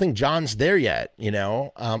not, I don't think John's there yet, you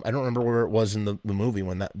know. I don't remember where it was in the movie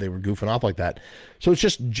when they were goofing off like that. So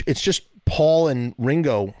it's just Paul and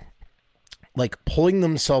Ringo like pulling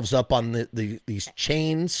themselves up on these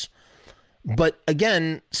chains. But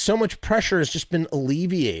again, so much pressure has just been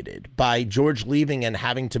alleviated by George leaving and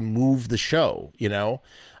having to move the show, you know.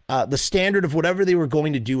 The standard of whatever they were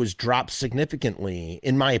going to do has dropped significantly,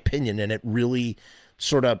 in my opinion, and it really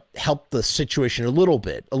sort of helped the situation a little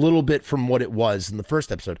bit from what it was in the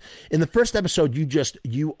first episode. In the first episode,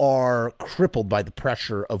 you are crippled by the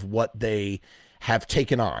pressure of what they have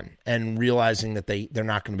taken on and realizing that they're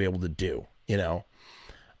not going to be able to do, you know.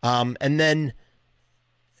 And then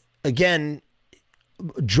again,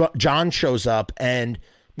 John shows up and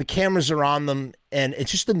the cameras are on them, and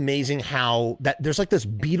it's just amazing how that there's like this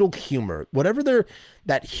Beatle humor,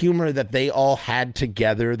 that humor that they all had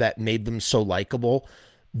together that made them so likable.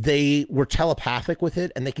 They were telepathic with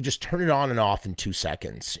it, and they could just turn it on and off in 2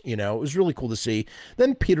 seconds. You know, it was really cool to see.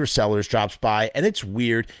 Then Peter Sellers drops by, and it's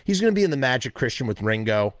weird. He's going to be in the Magic Christian with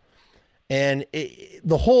Ringo, and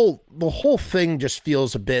the whole thing just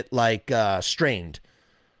feels a bit like strained.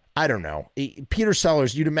 I don't know. Peter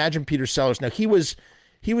Sellers, you'd imagine Peter Sellers. Now he was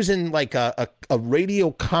in like a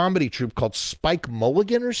radio comedy troupe called Spike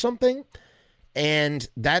Mulligan or something. And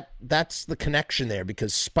that's the connection there,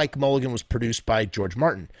 because Spike Mulligan was produced by George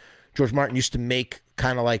Martin. George Martin used to make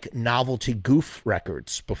kind of like novelty goof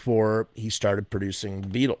records before he started producing the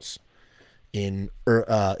Beatles in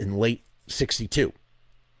late 62.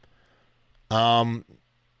 Paul,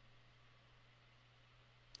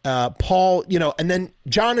 you know, and then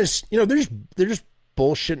John is, you know, they're just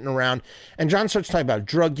bullshitting around, and John starts talking about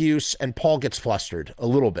drug use, and Paul gets flustered a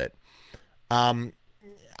little bit.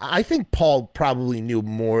 I think Paul probably knew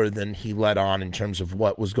more than he let on in terms of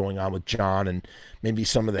what was going on with John and maybe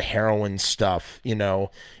some of the heroin stuff.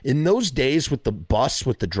 In those days with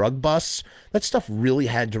the drug busts, that stuff really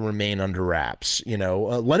had to remain under wraps.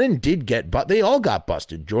 Lennon did but they all got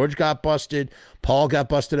busted. George got busted. Paul got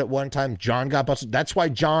busted at one time. John got busted. That's why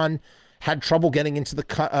John had trouble getting into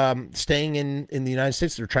staying in the United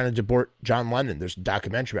States. They're trying to deport John Lennon. There's a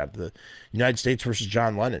documentary about the United States versus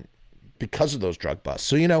John Lennon because of those drug busts.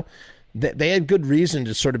 So, they had good reason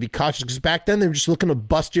to sort of be cautious, because back then they were just looking to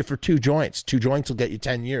bust you for 2 joints. 2 joints will get you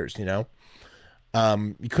 10 years, You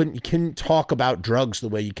couldn't talk about drugs the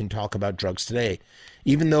way you can talk about drugs today.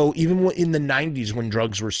 Even in the 90s when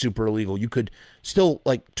drugs were super illegal, you could still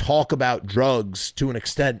talk about drugs to an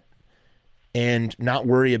extent and not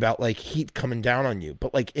worry about heat coming down on you.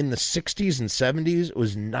 But in the 60s and 70s, it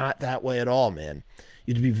was not that way at all, man.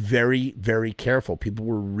 You had to be very, very careful. People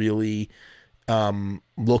were really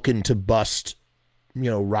looking to bust,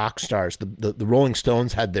 rock stars. The Rolling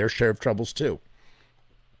Stones had their share of troubles too.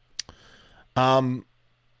 Then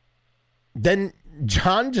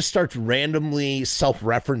John just starts randomly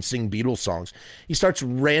self-referencing Beatles songs. He starts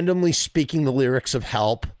randomly speaking the lyrics of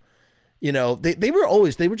Help. They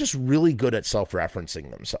were just really good at self-referencing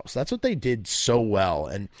themselves. That's what they did so well.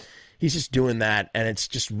 And he's just doing that, and it's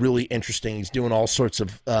just really interesting. He's doing all sorts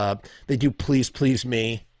of, they do Please Please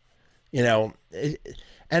Me, and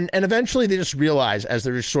eventually they just realize, as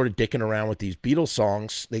they're just sort of dicking around with these Beatles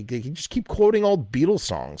songs, they just keep quoting old Beatles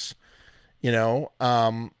songs, they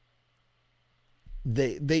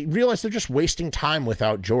realize they're just wasting time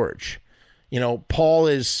without George. Paul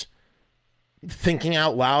is thinking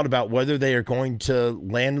out loud about whether they are going to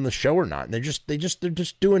land in the show or not. And they're just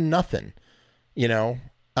doing nothing,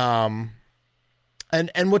 and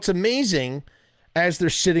what's amazing as they're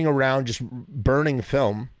sitting around just burning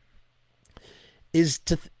film is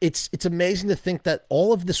it's amazing to think that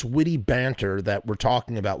all of this witty banter that we're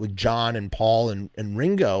talking about with John and Paul and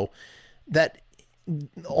Ringo, that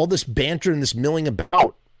all this banter and this milling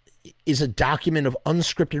about is a document of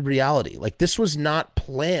unscripted reality. This was not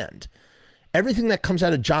planned. Everything that comes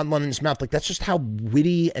out of John Lennon's mouth, that's just how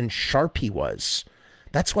witty and sharp he was.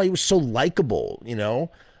 That's why he was so likable,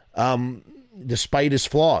 despite his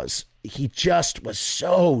flaws. He just was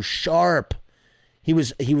so sharp. He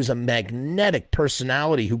was a magnetic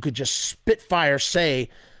personality who could just spitfire say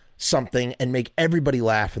something and make everybody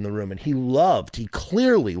laugh in the room. And he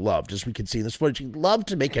clearly loved, as we can see in this footage, he loved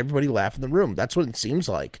to make everybody laugh in the room. That's what it seems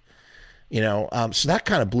like, so that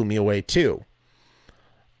kind of blew me away too.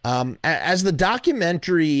 As the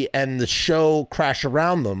documentary and the show crash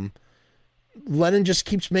around them, Lennon just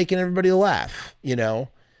keeps making everybody laugh,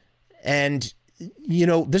 and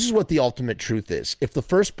this is what the ultimate truth is. If the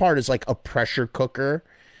first part is like a pressure cooker,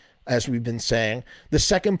 as we've been saying, the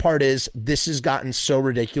second part is, this has gotten so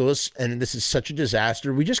ridiculous and this is such a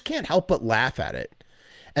disaster, we just can't help but laugh at it.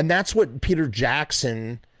 And that's what Peter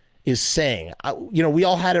Jackson is saying. We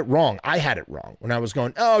all had it wrong. I had it wrong when I was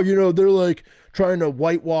going, they're trying to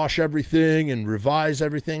whitewash everything and revise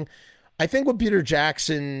everything. I think what Peter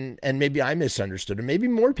Jackson, and maybe I misunderstood, and maybe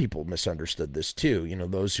more people misunderstood this too,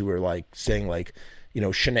 those who were saying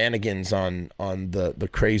shenanigans on the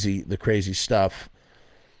crazy stuff.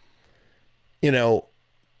 When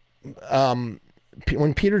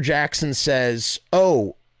Peter Jackson says,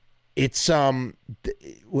 "Oh, it's it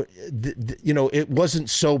wasn't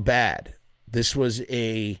so bad. This was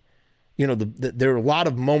a, there are a lot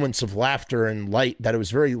of moments of laughter and light, that it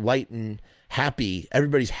was very light and happy.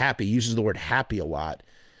 Everybody's happy." He uses the word happy a lot.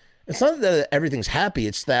 It's not that everything's happy.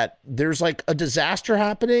 It's that there's a disaster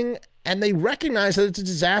happening, and they recognize that it's a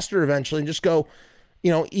disaster eventually, and just go,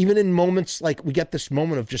 even in moments we get this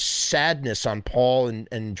moment of just sadness on Paul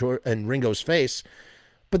and Ringo's face,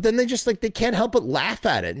 but then they just they can't help but laugh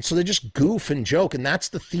at it. And so they just goof and joke. And that's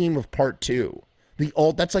the theme of part 2.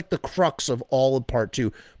 That's the crux of all of part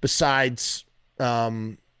 2, besides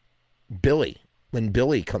Billy. When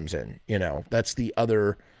Billy comes in, that's the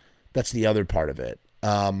other part of it.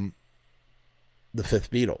 The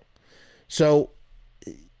fifth Beatle. So,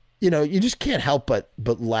 you just can't help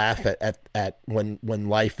but laugh at when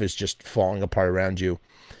life is just falling apart around you.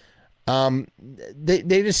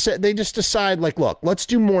 They just decide look, let's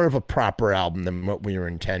do more of a proper album than what we were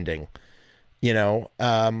intending, so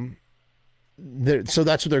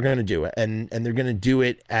that's what they're going to do. And they're going to do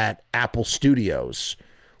it at Apple Studios,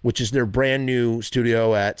 which is their brand new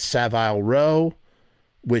studio at Savile Row,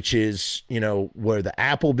 which is, where the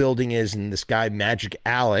Apple building is. And this guy, Magic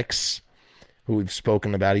Alex, who we've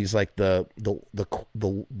spoken about, he's he's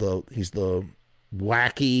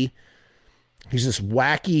this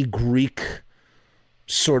wacky Greek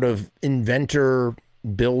sort of inventor,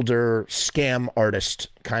 builder, scam artist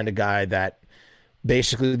kind of guy that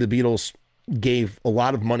basically the Beatles gave a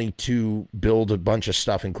lot of money to build a bunch of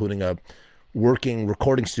stuff, including a working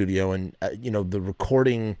recording studio. And, the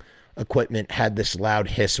recording equipment had this loud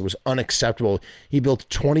hiss. It was unacceptable. He built a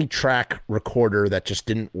 20-track recorder that just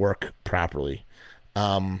didn't work properly.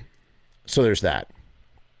 So there's that.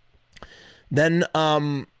 Then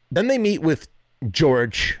they meet with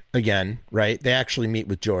George again, right? They actually meet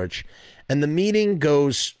with George, and the meeting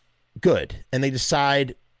goes good. And they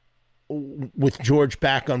decide, with George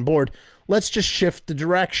back on board, let's just shift the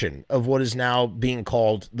direction of what is now being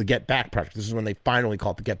called the Get Back Project. This is when they finally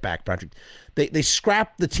call it the Get Back Project. They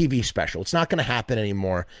scrapped the TV special. It's not going to happen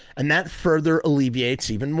anymore. And that further alleviates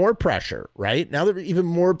even more pressure, right? Now that even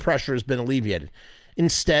more pressure has been alleviated.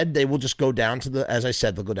 Instead, they will just go down to as I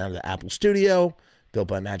said, they'll go down to the Apple Studio, built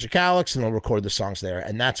by Magic Alex, and they'll record the songs there.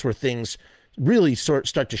 And that's where things really start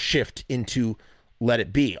to shift into Let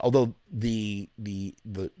It Be. Although the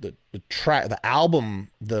track, the album,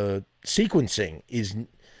 the sequencing is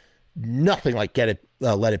nothing like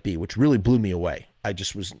Let It Be, which really blew me away. I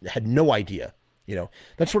just had no idea.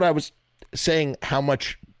 That's what I was saying, how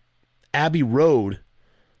much Abbey Road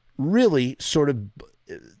really sort of,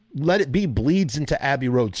 Let It Be bleeds into Abbey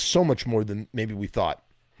Road so much more than maybe we thought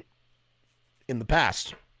in the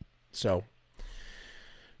past. So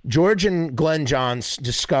George and Glenn Johns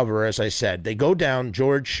discover, as I said, they go down,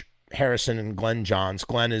 George Harrison and Glenn Johns.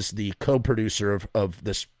 Glenn is the co-producer of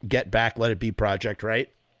this Get Back, Let It Be project, right?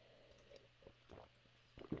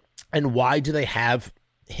 And why do they have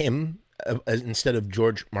him instead of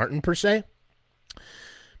George Martin per se?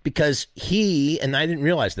 Because he, and I didn't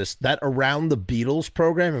realize this, that around the Beatles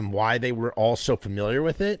program and why they were all so familiar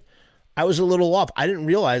with it, I was a little off. I didn't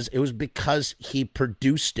realize it was because he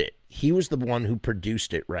produced it. He was the one who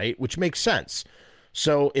produced it, right? Which makes sense.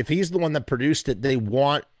 So if he's the one that produced it, they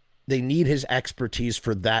need his expertise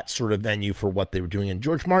for that sort of venue for what they were doing. And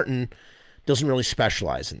George Martin doesn't really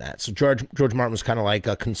specialize in that. So George Martin was kind of like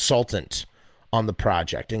a consultant on the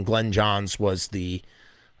project, and Glenn Johns was the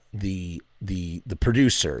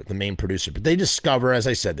producer, the main producer. But they discover, as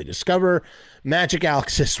I said, Magic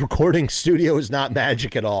Alex's recording studio is not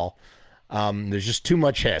magic at all. There's just too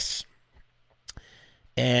much hiss.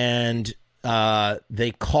 And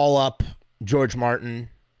they call up George Martin,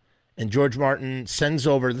 and George Martin sends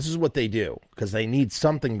over, this is what they do, because they need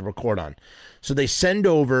something to record on. So they send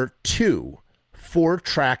over 2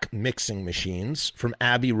 4-track mixing machines from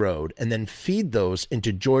Abbey Road and then feed those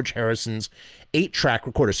into George Harrison's 8-track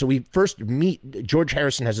recorder. So we first meet, George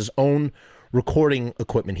Harrison has his own recording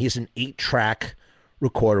equipment. He has an 8-track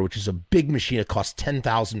recorder, which is a big machine. It cost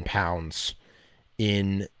 10,000 pounds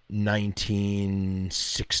in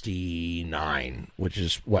 1969, which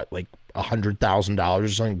is what, like $100,000 or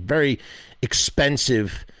something. Very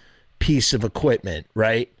expensive piece of equipment,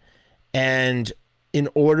 right? And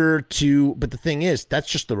but the thing is, that's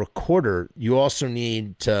just the recorder. You also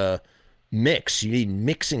need to mix. You need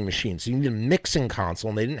mixing machines. You need a mixing console,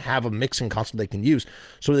 and they didn't have a mixing console they can use.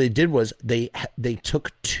 So what they did was they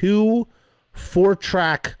took 2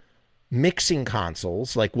 4-track mixing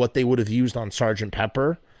consoles, like what they would have used on Sgt.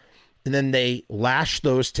 Pepper, and then they lashed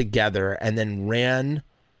those together and then ran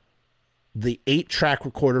the 8-track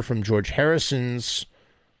recorder from George Harrison's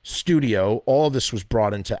studio. All of this was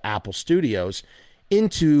brought into Apple Studios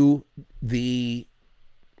into the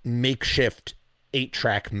makeshift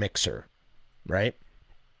 8-track mixer, right?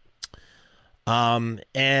 And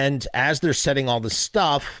as they're setting all this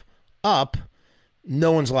stuff up,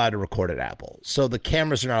 no one's allowed to record at Apple. So the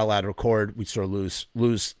cameras are not allowed to record. We sort of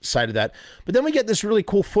lose sight of that. But then we get this really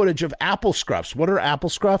cool footage of Apple Scruffs. What are Apple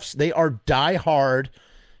Scruffs? They are diehard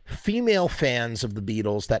female fans of the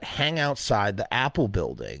Beatles that hang outside the Apple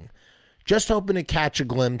building, just hoping to catch a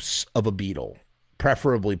glimpse of a Beatle,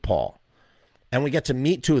 preferably Paul. And we get to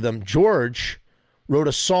meet 2 of them. George wrote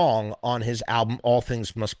a song on his album, All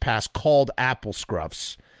Things Must Pass, called Apple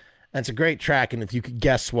Scruffs. And it's a great track. And if you could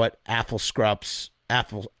guess what Apple Scruffs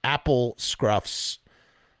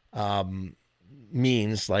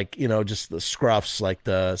means, like, just the scruffs, like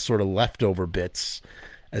the sort of leftover bits,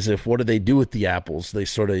 as if, what do they do with the apples? They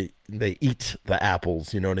eat the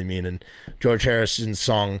apples, you know what I mean? And George Harrison's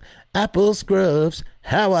song, Apple Scruffs,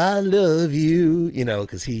 How I Love You,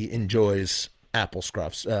 because he enjoys Apple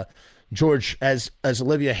Scruffs. George, as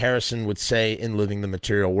Olivia Harrison would say in Living the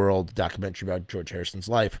Material World, documentary about George Harrison's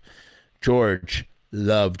life, George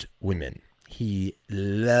loved women. He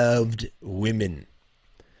loved women.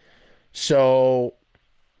 So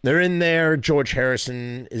they're in there. George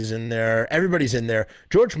Harrison is in there. Everybody's in there.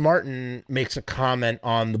 George Martin makes a comment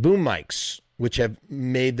on the boom mics which have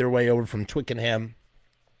made their way over from Twickenham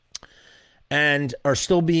and are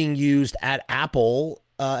still being used at Apple.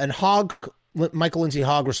 And Michael Lindsay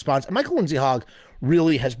Hogg responds. Michael Lindsay Hogg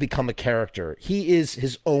really has become a character. He is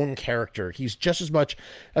his own character. He's just as much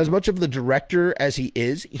of the director as he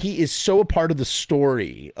is. He is so a part of the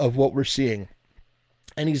story of what we're seeing.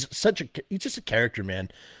 And he's just a character, man.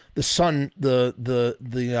 The son, the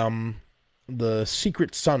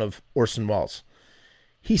secret son of Orson Welles.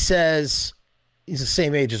 He says he's the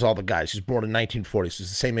same age as all the guys. He's born in 1940, so he's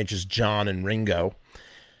the same age as John and Ringo.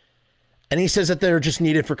 And he says that they're just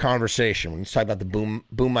needed for conversation when he's talking about the boom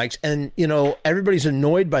mics. And, everybody's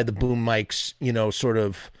annoyed by the boom mics, sort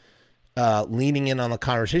of leaning in on the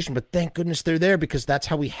conversation. But thank goodness they're there, because that's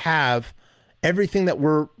how we have everything that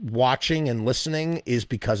we're watching and listening is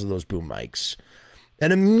because of those boom mics.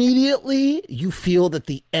 And immediately you feel that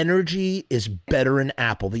the energy is better in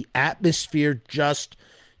Apple. The atmosphere just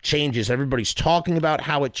changes. Everybody's talking about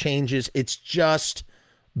how it changes. It's just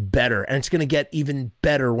better. And it's going to get even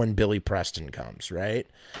better when Billy Preston comes, right?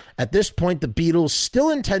 At this point, the Beatles still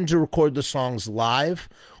intend to record the songs live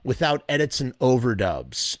without edits and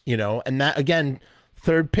overdubs, and that, again,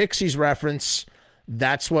 third Pixies reference.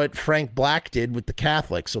 That's what Frank Black did with the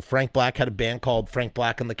Catholics. So Frank Black had a band called Frank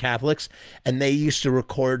Black and the Catholics, and they used to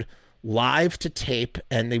record live to tape,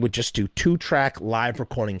 and they would just do 2-track live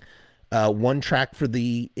recording, 1 track for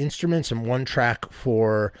the instruments and 1 track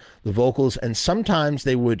for the vocals. And sometimes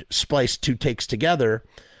they would splice 2 takes together,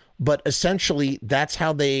 but essentially that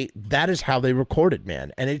is how they recorded,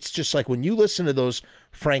 man. And it's just like, when you listen to those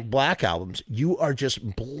Frank Black albums, you are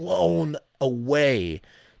just blown away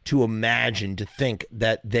to imagine, to think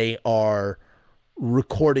that they are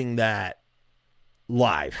recording that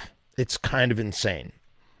live. It's kind of insane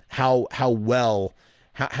how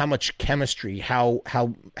much chemistry, how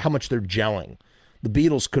much they're gelling. The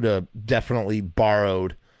Beatles could have definitely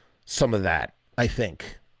borrowed some of that, I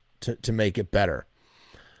think, to make it better.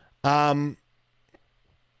 So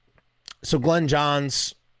Glenn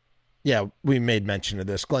Johns, we made mention of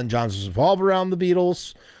this. Glenn Johns was involved around the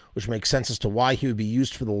Beatles, which makes sense as to why he would be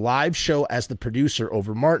used for the live show as the producer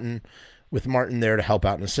over Martin, with Martin there to help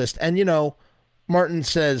out and assist. And, Martin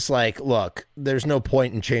says, look, there's no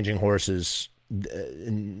point in changing horses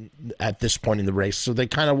at this point in the race. So they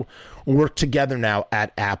kind of work together now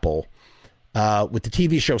at Apple. With the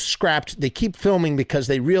TV show scrapped, they keep filming because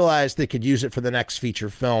they realize they could use it for the next feature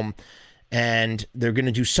film. And they're going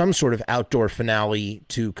to do some sort of outdoor finale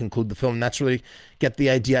to conclude the film. And that's really get the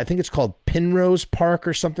idea. I think it's called Penrose Park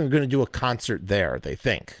or something. They're going to do a concert there, they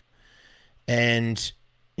think. And,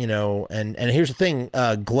 and here's the thing,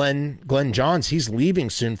 Glenn Johns, he's leaving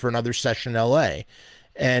soon for another session in LA.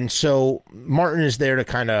 And so George Martin is there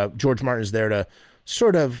to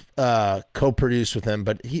sort of co-produce with him.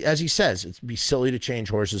 But as he says, it'd be silly to change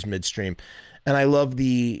horses midstream. And I love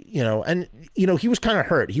he was kind of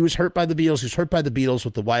hurt. He was hurt by the Beatles. He was hurt by the Beatles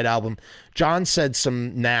with the White Album. John said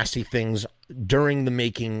some nasty things during the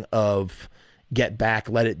making of Get Back,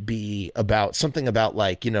 Let It Be, about something about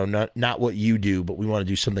not what you do, but we want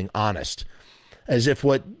to do something honest. As if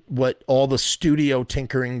what all the studio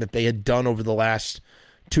tinkering that they had done over the last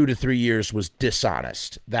 2 to 3 years was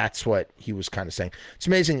dishonest. That's what he was kind of saying. It's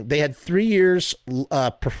amazing. They had 3 years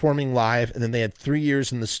performing live, and then they had 3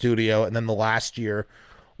 years in the studio, and then the last year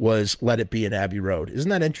was Let It Be in Abbey Road. Isn't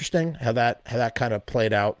that interesting how that kind of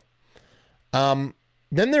played out? Then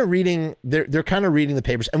they're kind of reading the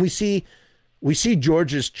papers, and we see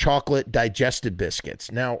George's chocolate digestive biscuits.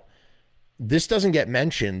 Now, this doesn't get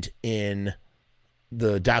mentioned in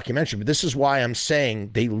the documentary, but this is why I'm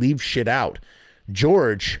saying they leave shit out.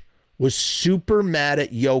 George was super mad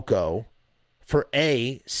at Yoko for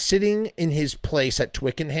sitting in his place at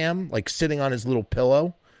Twickenham, sitting on his little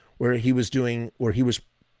pillow where he was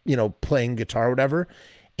playing guitar or whatever,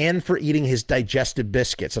 and for eating his digestive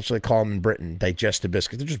biscuits. That's what they call them in Britain, digestive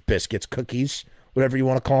biscuits. They're just biscuits, cookies, whatever you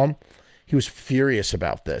want to call them. He was furious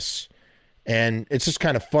about this. And it's just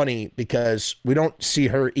kind of funny because we don't see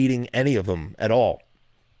her eating any of them at all,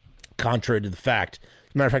 contrary to the fact.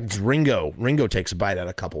 As a matter of fact, it's Ringo. Ringo takes a bite out of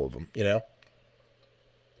a couple of them,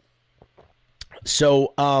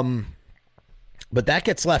 So, but that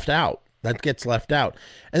gets left out.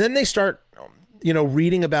 And then they start,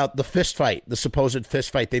 reading about the fist fight, the supposed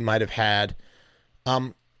fist fight they might have had.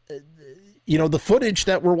 The footage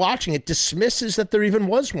that we're watching, it dismisses that there even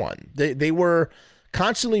was one. They were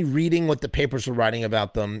constantly reading what the papers were writing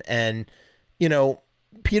about them. And,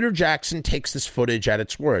 Peter Jackson takes this footage at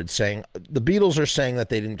its word, saying the Beatles are saying that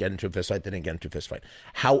they didn't get into a fist fight. They didn't get into a fist fight.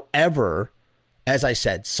 However, as I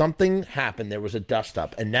said, something happened. There was a dust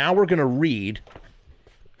up. And now we're going to read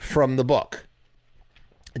from the book.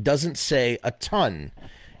 It doesn't say a ton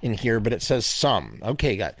in here, but it says some.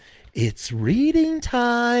 Okay, got it's reading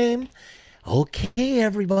time. Okay,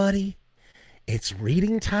 everybody. It's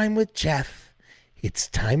reading time with Jeff. It's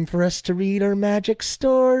time for us to read our magic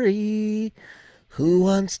story. Who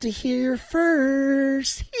wants to hear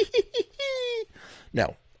first?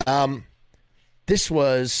 No. This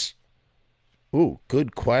was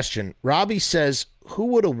good question. Robbie says, who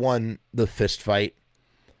would have won the fist fight?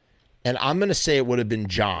 And I'm going to say it would have been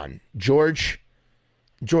John. George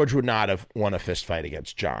would not have won a fist fight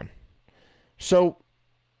against John. So,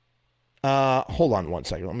 hold on one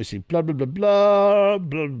second. Let me see. Blah, blah, blah, blah,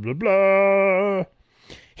 blah, blah, blah.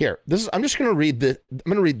 Here, I'm just going to read I'm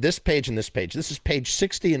going to read this page and this page. This is page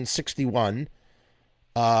 60 and 61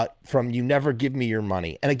 from You Never Give Me Your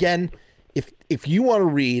Money. And again, if you want to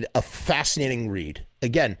read a fascinating read,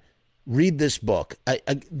 again, read this book.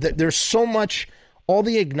 There's so much, all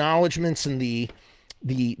the acknowledgments and the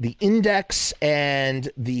index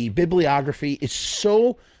and the bibliography is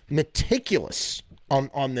so meticulous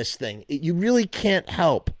on this thing. You really can't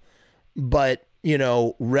help but,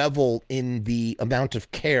 revel in the amount of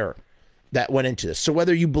care that went into this. So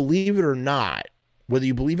whether you believe it or not, whether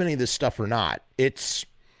you believe any of this stuff or not, it's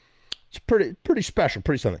pretty special,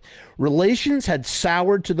 pretty something. Relations had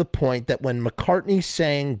soured to the point that when McCartney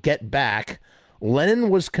sang Get Back, Lennon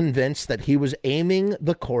was convinced that he was aiming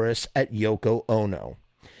the chorus at Yoko Ono.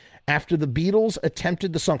 After the Beatles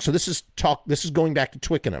attempted the song, so this is going back to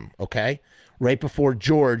Twickenham, okay? Right before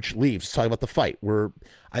George leaves, talking about the fight.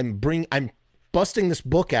 I'm busting this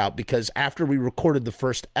book out because after we recorded the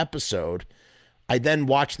first episode, I then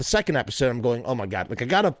watched the second episode. I'm going, oh my God, like I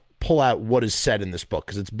gotta pull out what is said in this book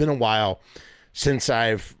because it's been a while since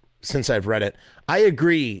I've read it. I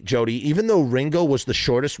agree, Jody. Even though Ringo was the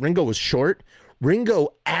shortest, Ringo was short.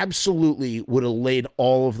 Ringo absolutely would have laid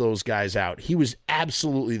all of those guys out. He was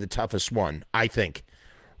absolutely the toughest one, I think.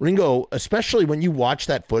 Ringo, especially when you watch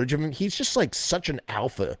that footage of him, he's just like such an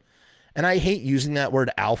alpha. And I hate using that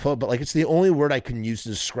word alpha, but like it's the only word I can use to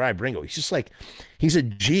describe Ringo. He's just like, he's a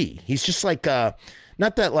G. He's just like,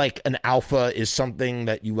 not that like an alpha is something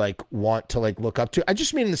that you like want to like look up to. I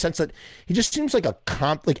just mean in the sense that he just seems like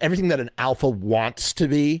like everything that an alpha wants to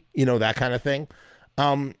be, that kind of thing.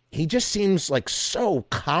 He just seems like so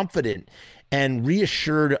confident and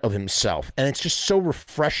reassured of himself. And it's just so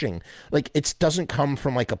refreshing. Like it doesn't come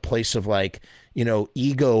from like a place of like,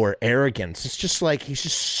 ego or arrogance. It's just like, he's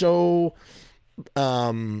just so,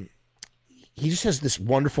 he just has this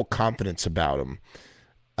wonderful confidence about him.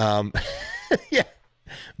 Yeah.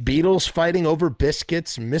 Beatles fighting over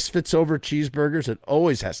biscuits, Misfits over cheeseburgers. It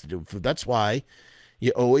always has to do with food. That's why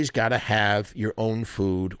you always got to have your own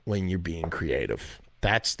food when you're being creative.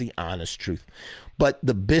 That's the honest truth. But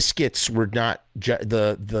the biscuits were not,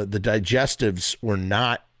 the digestives were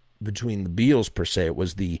not between the Beatles per se.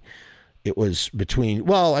 It was between,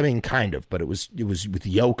 well, I mean, kind of, but it was with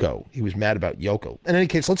Yoko. He was mad about Yoko. In any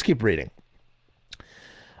case, let's keep reading.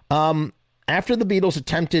 After the Beatles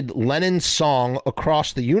attempted Lennon's song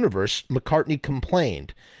Across the Universe, McCartney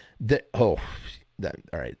complained that, all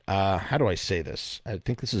right, how do I say this? I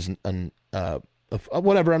think this is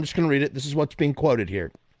whatever, I'm just going to read it. This is what's being quoted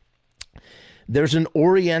here. There's an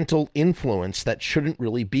Oriental influence that shouldn't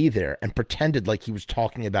really be there, and pretended like he was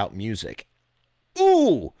talking about music.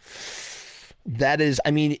 Ooh! That is,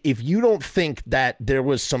 I mean, if you don't think that there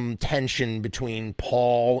was some tension between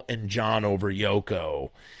Paul and John over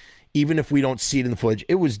Yoko, even if we don't see it in the footage,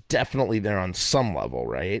 it was definitely there on some level,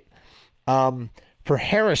 right? For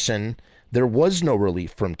Harrison, there was no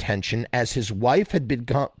relief from tension as his wife had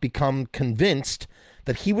become convinced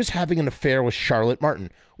that he was having an affair with Charlotte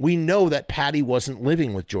Martin. We know that Patty wasn't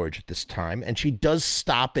living with George at this time, and she does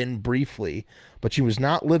stop in briefly, but she was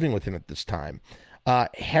not living with him at this time.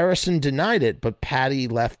 Harrison denied it, but Patty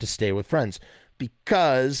left to stay with friends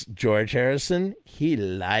because George Harrison, he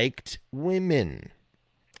liked women,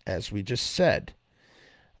 as we just said.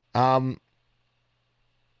 I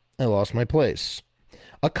lost my place.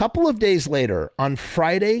 A couple of days later, on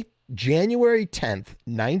Friday, January 10th,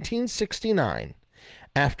 1969,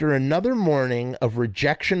 after another morning of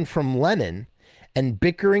rejection from Lennon and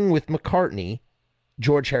bickering with McCartney,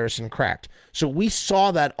 George Harrison cracked. So we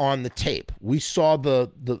saw that on the tape. We saw the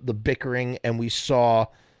bickering and we saw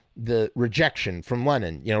the rejection from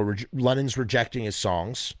Lennon. Lennon's rejecting his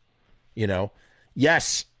songs.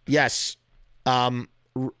 Yes.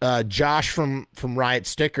 Josh from Riot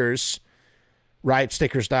Stickers,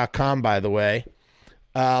 riotstickers.com, by the way.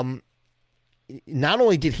 Not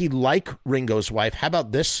only did he like Ringo's wife, how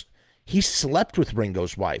about this? He slept with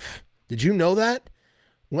Ringo's wife. Did you know that?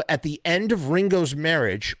 At the end of Ringo's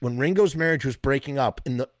marriage, when Ringo's marriage was breaking up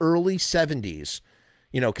in the early 70s,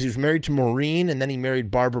 because he was married to Maureen and then he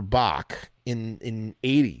married Barbara Bach in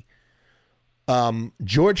 80.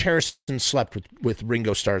 George Harrison slept with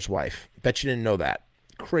Ringo Starr's wife. Bet you didn't know that.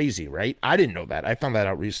 Crazy, right? I didn't know that. I found that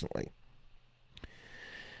out recently.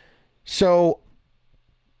 So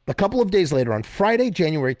a couple of days later, on Friday,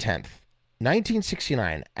 January 10th,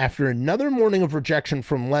 1969, after another morning of rejection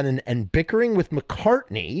from Lennon and bickering with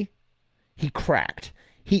McCartney, he cracked.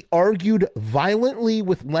 He argued violently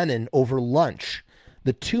with Lennon over lunch.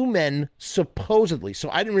 The two men supposedly, so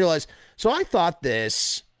I didn't realize, so I thought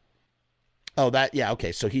this,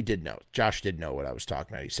 okay, so he did know. Josh did know what I was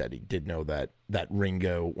talking about. He said he did know that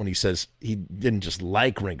Ringo, when he says he didn't just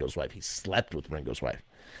like Ringo's wife, he slept with Ringo's wife,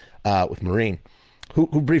 with Maureen, who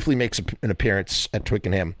briefly makes an appearance at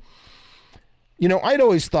Twickenham. I'd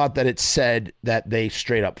always thought that it said that they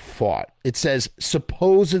straight up fought. It says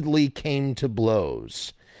supposedly came to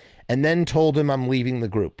blows and then told him I'm leaving the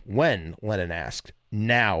group. When? Lennon asked.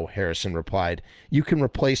 Now, Harrison replied. You can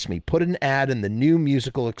replace me. Put an ad in the New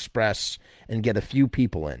Musical Express and get a few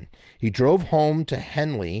people in. He drove home to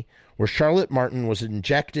Henley, where Charlotte Martin was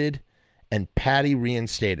injected and Patty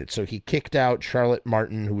reinstated. So he kicked out Charlotte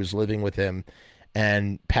Martin, who was living with him,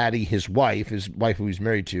 and Patty, his wife who he's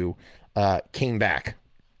married to, came back.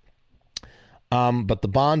 But the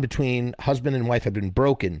bond between husband and wife had been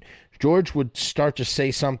broken. George would start to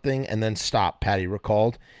say something and then stop, Patty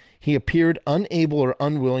recalled. He appeared unable or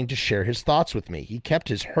unwilling to share his thoughts with me. He kept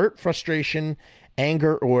his hurt, frustration,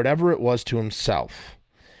 anger, or whatever it was to himself.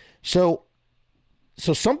 So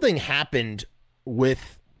something happened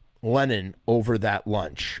with Lennon over that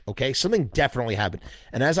lunch, okay? Something definitely happened.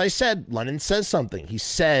 And as I said, Lennon says something. He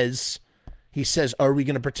says, are we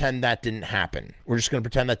going to pretend that didn't happen? We're just going to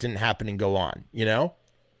pretend that didn't happen and go on,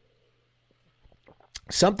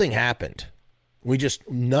 Something happened.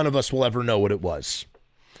 None of us will ever know what it was.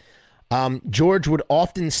 George would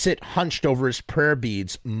often sit hunched over his prayer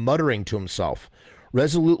beads, muttering to himself,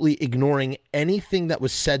 resolutely ignoring anything that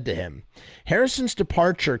was said to him. Harrison's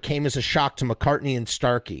departure came as a shock to McCartney and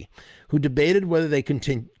Starkey, who debated whether they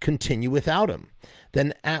continue without him.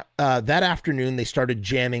 Then that afternoon, they started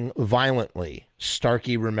jamming violently,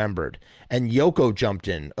 Starkey remembered, and Yoko jumped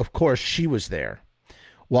in. Of course, she was there.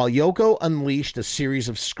 While Yoko unleashed a series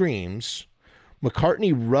of screams,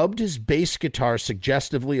 McCartney rubbed his bass guitar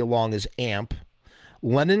suggestively along his amp.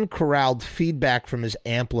 Lennon corralled feedback from his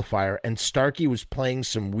amplifier, and Starkey was playing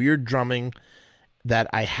some weird drumming that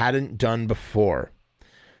I hadn't done before.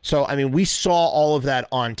 So, we saw all of that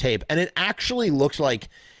on tape, and it actually looked like,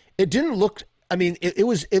 it didn't look,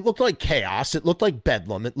 it looked like chaos. It looked like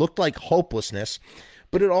bedlam. It looked like hopelessness.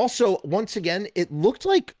 But it also, once again, it looked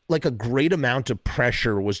like a great amount of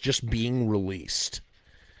pressure was just being released.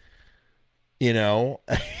 There's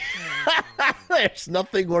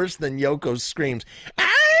nothing worse than Yoko's screams.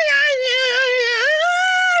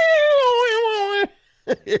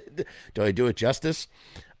 Do I do it justice?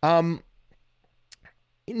 No,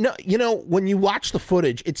 when you watch the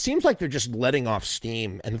footage, it seems like they're just letting off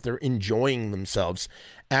steam and they're enjoying themselves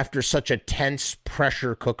after such a tense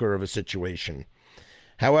pressure cooker of a situation.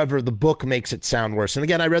 However, the book makes it sound worse. And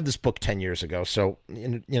again, I read this book 10 years ago, so,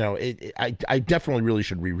 I definitely really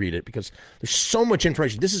should reread it because there's so much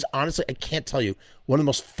information. This is honestly, I can't tell you, one of the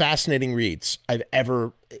most fascinating reads I've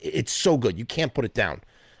ever, it's so good. You can't put it down.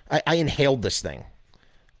 I inhaled this thing.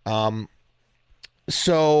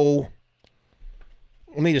 So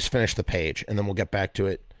let me just finish the page and then we'll get back to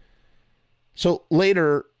it. So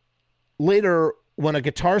later, when a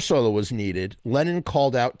guitar solo was needed, Lennon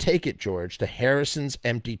called out, "Take it, George," to Harrison's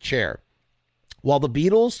empty chair. While the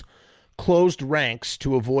Beatles closed ranks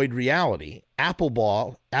to avoid reality, Apple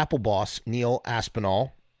boss Neil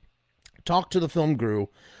Aspinall talked to the film crew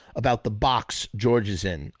about the box George is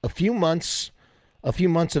in. A few months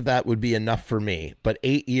of that would be enough for me, but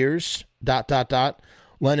 8 years, ...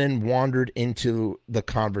 Lennon wandered into the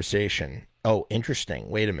conversation. Oh, interesting.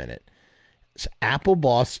 Wait a minute. So Apple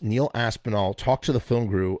boss Neil Aspinall talked to the film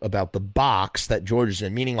crew about the box that George is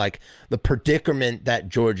in, meaning like the predicament that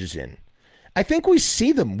George is in. I think we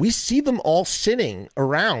see them. We see them all sitting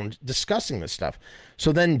around discussing this stuff.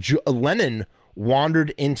 So then Lennon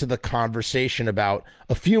wandered into the conversation about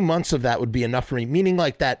a few months of that would be enough for me, meaning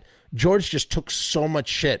like that George just took so much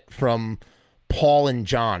shit from Paul and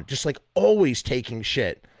John, just like always taking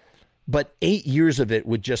shit. But 8 years of it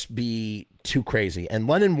would just be too crazy. And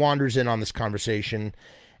Lennon wanders in on this conversation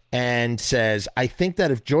and says, "I think that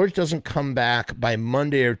if George doesn't come back by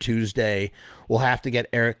Monday or Tuesday, we'll have to get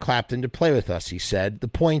Eric Clapton to play with us," he said. "The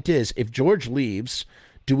point is, if George leaves,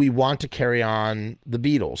 Do we want to carry on the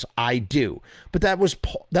Beatles? I do. But that was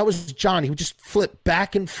John. He would just flip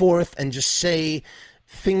back and forth and just say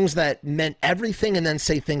things that meant everything and then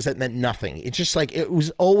say things that meant nothing. It's just like, it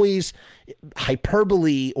was always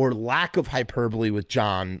hyperbole or lack of hyperbole with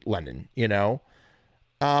John Lennon, you know?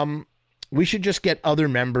 We should just get other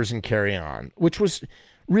members and carry on, which was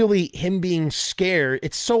really him being scared.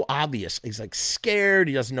 It's so obvious. He's like scared.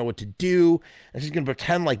 He doesn't know what to do. And he's going to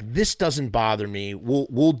pretend like this doesn't bother me.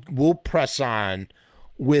 We'll press on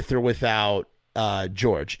with or without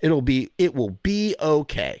George. It will be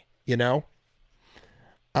okay, you know?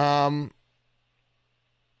 And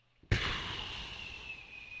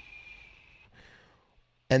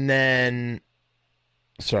then,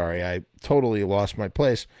 sorry, I totally lost my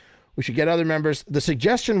place. We should get other members. The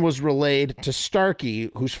suggestion was relayed to Starkey,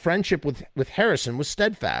 whose friendship with Harrison was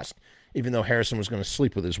steadfast, even though Harrison was going to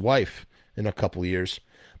sleep with his wife in a couple of years.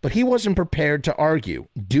 But he wasn't prepared to argue.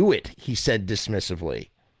 Do it, he said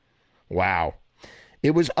dismissively. Wow.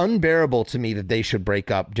 It was unbearable to me that they should break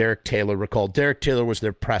up, Derek Taylor recalled. Derek Taylor was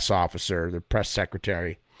their press officer, their press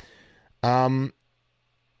secretary.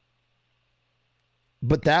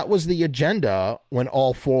 But that was the agenda when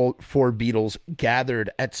all four Beatles gathered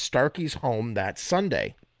at Starkey's home that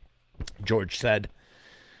Sunday. George said,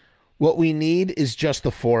 "What we need is just the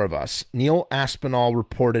four of us." Neil Aspinall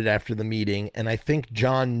reported after the meeting, and I think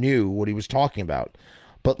John knew what he was talking about.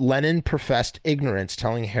 But Lennon professed ignorance,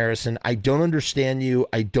 telling Harrison, "I don't understand you.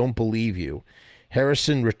 I don't believe you."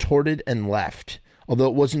 Harrison retorted and left. Although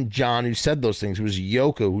it wasn't John who said those things, it was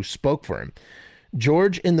Yoko who spoke for him.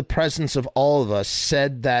 George, in the presence of all of us,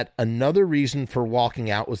 said that another reason for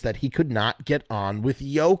walking out was that he could not get on with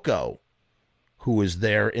Yoko, who was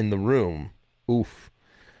there in the room. Oof.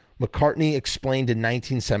 McCartney explained in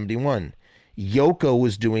 1971, Yoko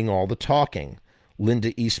was doing all the talking.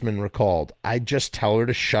 Linda Eastman recalled, "I'd just tell her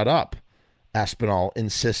to shut up," Aspinall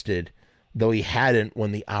insisted, though he hadn't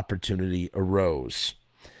when the opportunity arose.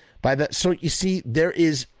 So you see, there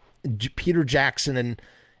is Peter Jackson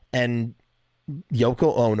and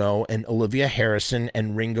Yoko Ono and Olivia Harrison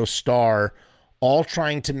and Ringo Starr all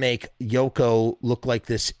trying to make Yoko look like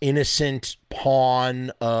this innocent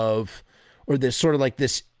pawn of, or this sort of like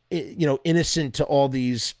this, you know, innocent to all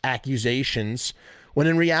these accusations, when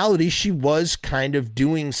in reality she was kind of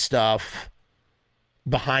doing stuff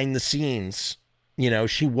behind the scenes. You know,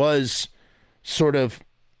 she was sort of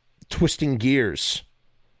twisting gears.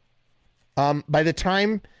 By the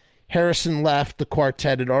time Harrison left, the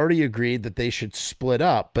quartet had already agreed that they should split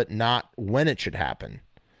up, but not when it should happen.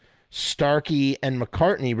 Starkey and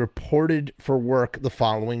McCartney reported for work the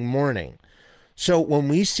following morning. So when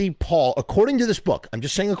we see Paul, according to this book, I'm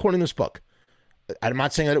just saying according to this book, I'm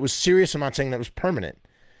not saying that it was serious, I'm not saying that it was permanent.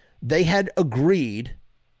 They had agreed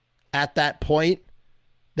at that point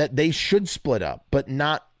that they should split up, but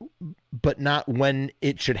not when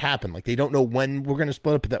it should happen. Like, they don't know when we're going to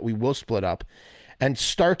split up, but that we will split up. And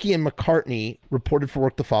Starkey and McCartney reported for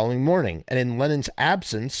work the following morning. And in Lennon's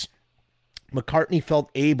absence, McCartney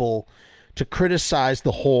felt able to criticize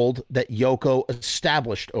the hold that Yoko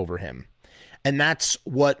established over him. And that's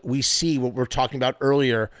what we see, what we're talking about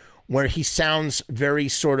earlier, where he sounds very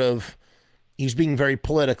sort of, he's being very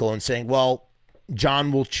political and saying, well,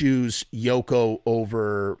 John will choose Yoko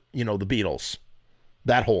over, you know, the Beatles.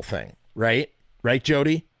 That whole thing, right? Right,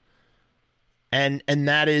 Jody? And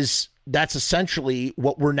that's essentially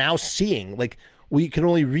what we're now seeing. Like, we could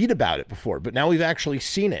only read about it before, but now we've actually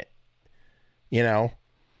seen it. You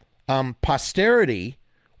know, posterity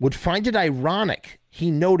would find it ironic. He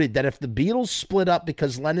noted that if the Beatles split up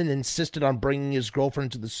because Lennon insisted on bringing his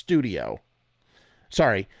girlfriend to the studio.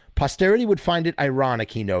 Posterity would find it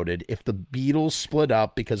ironic, he noted, if the Beatles split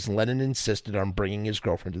up because Lennon insisted on bringing his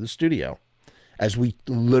girlfriend to the studio, as we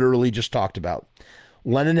literally just talked about.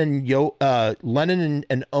 Lennon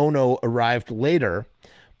and Ono arrived later,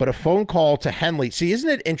 but a phone call to Henley. See, isn't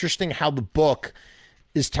it interesting how the book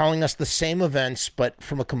is telling us the same events, but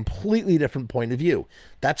from a completely different point of view?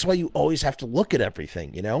 That's why you always have to look at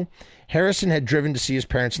everything, you know? Harrison had driven to see his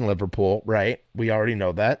parents in Liverpool, right? We already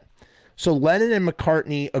know that. So Lennon and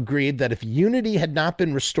McCartney agreed that if unity had not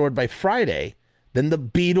been restored by Friday, then the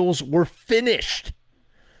Beatles were finished.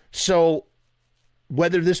 So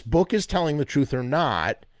whether this book is telling the truth or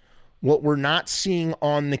not, what we're not seeing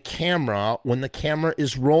on the camera when the camera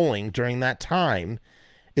is rolling during that time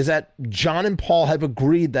is that John and Paul have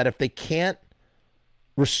agreed that if they can't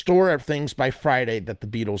restore things by Friday, that the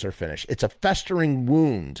Beatles are finished. It's a festering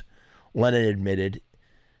wound, Lennon admitted.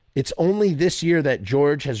 It's only this year that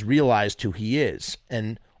George has realized who he is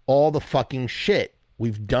and all the fucking shit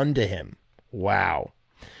we've done to him. Wow.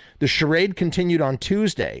 The charade continued on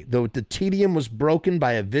Tuesday, though the tedium was broken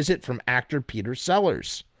by a visit from actor Peter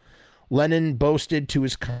Sellers. Lennon boasted to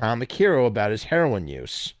his comic hero about his heroin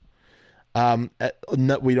use.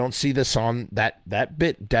 We don't see this on that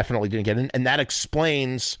bit. Definitely didn't get in, and that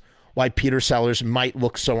explains why Peter Sellers might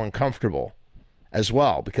look so uncomfortable as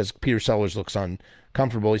well, because Peter Sellers looks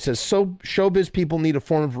uncomfortable. He says, so showbiz people need a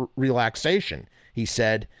form of relaxation. He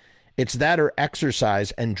said, it's that or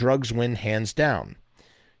exercise, and drugs win hands down.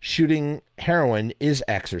 Shooting heroin is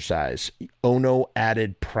exercise, Ono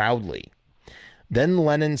added proudly. Then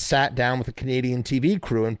Lennon sat down with a Canadian TV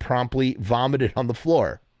crew and promptly vomited on the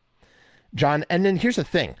floor. John, and then here's the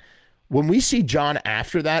thing. When we see John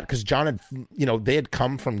after that, because John had, they had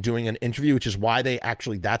come from doing an interview, which is why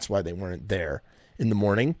that's why they weren't there in the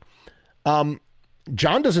morning. John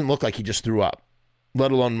doesn't look like he just threw up,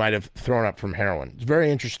 let alone might have thrown up from heroin. It's very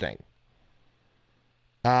interesting.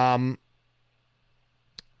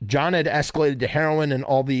 John had escalated to heroin and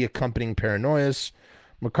all the accompanying paranoias,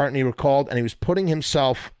 McCartney recalled, and he was putting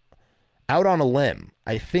himself out on a limb.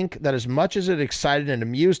 I think that as much as it excited and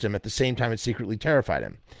amused him, at the same time it secretly terrified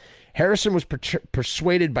him. Harrison was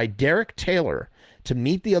persuaded by Derek Taylor to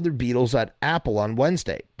meet the other Beatles at Apple on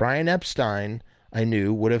Wednesday. Brian Epstein, I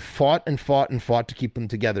knew, would have fought and fought and fought to keep them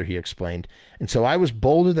together, he explained. And so I was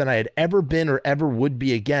bolder than I had ever been or ever would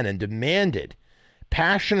be again, and demanded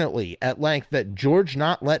passionately at length that George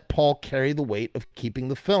not let Paul carry the weight of keeping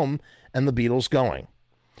the film and the Beatles going.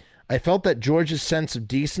 I felt that George's sense of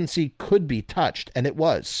decency could be touched, and it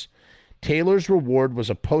was. Taylor's reward was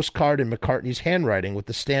a postcard in McCartney's handwriting with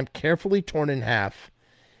the stamp carefully torn in half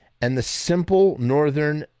and the simple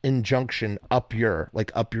northern injunction, up your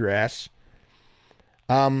ass.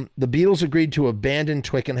 The Beatles agreed to abandon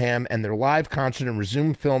Twickenham and their live concert and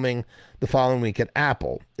resume filming the following week at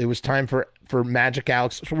Apple. It was time for Magic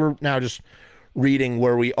Alex. So we're now just reading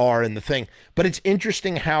where we are in the thing. But it's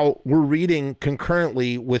interesting how we're reading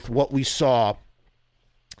concurrently with what we saw.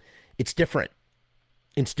 It's different.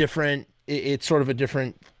 It's different. It's sort of a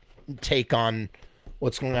different take on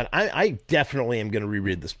what's going on. I definitely am going to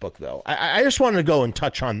reread this book, though. I just wanted to go and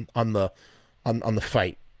touch on the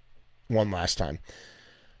fight one last time.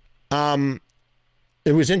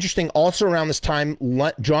 It was interesting. Also around this time,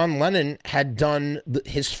 John Lennon had done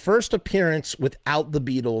his first appearance without the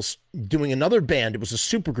Beatles, doing another band. It was a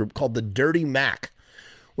supergroup called the Dirty Mac,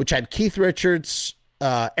 which had Keith Richards,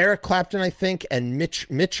 Eric Clapton, I think, and Mitch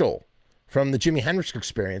Mitchell from the Jimi Hendrix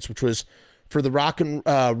Experience, which was for the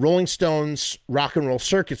Rolling Stones Rock and Roll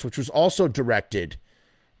Circus, which was also directed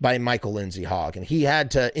by Michael Lindsay Hogg. And he had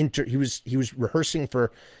to he was rehearsing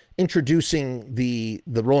for introducing the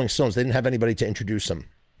Rolling Stones. They didn't have anybody to introduce them.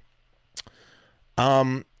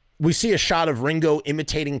 We see a shot of Ringo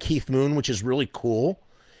imitating Keith Moon, which is really cool,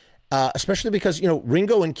 especially because,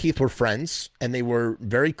 Ringo and Keith were friends, and they were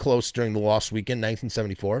very close during the Lost Weekend,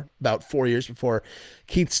 1974, about 4 years before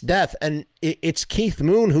Keith's death. And it's Keith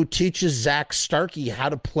Moon who teaches Zach Starkey how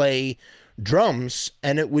to play drums,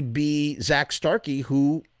 and it would be Zach Starkey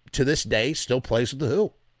who, to this day, still plays with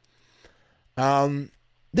The Who.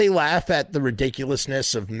 They laugh at the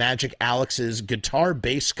ridiculousness of Magic Alex's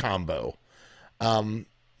guitar-bass combo.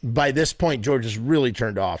 By this point, George is really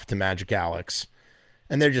turned off to Magic Alex,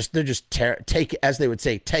 and they're just as they would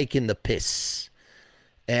say, taking the piss.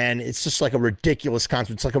 And it's just like a ridiculous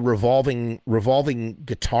concept. It's like a revolving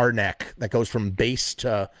guitar neck that goes from bass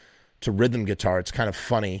to rhythm guitar. It's kind of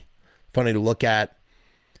funny to look at.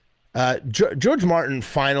 George Martin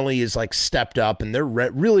finally is stepped up, and they're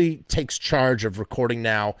really takes charge of recording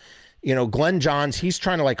now. Glenn Johns, he's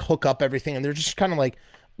trying to hook up everything, and they're just kind of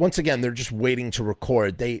once again, they're just waiting to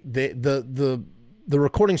record. The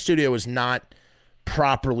recording studio is not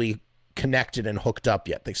properly connected and hooked up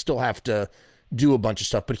yet. They still have to do a bunch of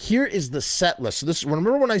stuff. But here is the set list. So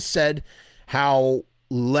remember when I said how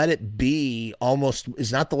Let It Be almost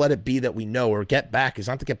is not the Let It Be that we know, or Get Back is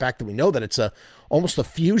not the Get Back that we know, that it's almost a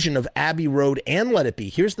fusion of Abbey Road and Let It Be.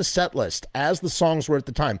 Here's the set list as the songs were at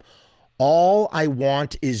the time. All I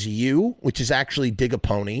Want Is You, which is actually Dig a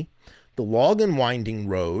Pony, The Log and Winding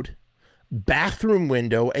Road, Bathroom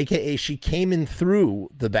Window, aka She Came In Through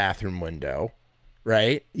the Bathroom Window,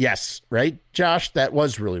 right? Yes, right, Josh? That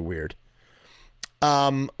was really weird.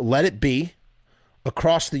 Let It Be,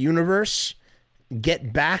 Across the Universe,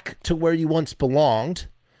 Get Back to Where You Once Belonged,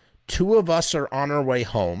 Two of Us Are on Our Way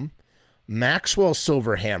Home, Maxwell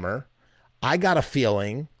Silverhammer, I Got a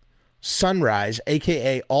Feeling, Sunrise,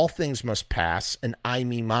 aka All Things Must Pass, and I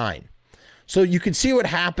Me Mine. So you can see what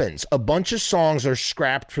happens. A bunch of songs are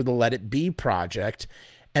scrapped for the Let It Be project,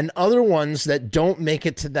 and other ones that don't make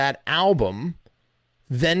it to that album,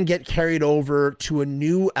 then get carried over to a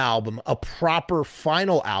new album, a proper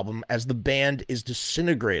final album, as the band is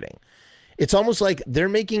disintegrating. It's almost like they're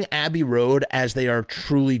making Abbey Road as they are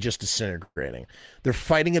truly just disintegrating. They're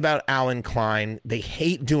fighting about Alan Klein. They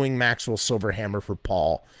hate doing Maxwell Silverhammer for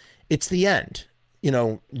Paul. It's the end. You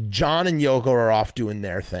know, John and Yoko are off doing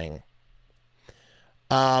their thing.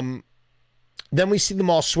 Then we see them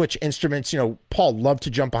all switch instruments. You know, Paul loved to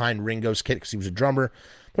jump behind Ringo's kit because he was a drummer.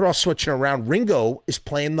 They're all switching around. Ringo is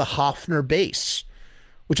playing the Hofner bass,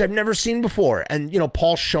 which I've never seen before. And, you know,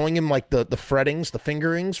 Paul's showing him like the frettings, the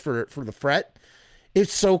fingerings for the fret.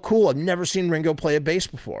 It's so cool. I've never seen Ringo play a bass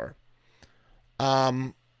before.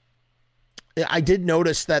 I did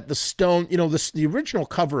notice that the Stone, you know, the original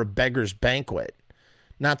cover of Beggar's Banquet,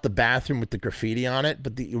 not the bathroom with the graffiti on it,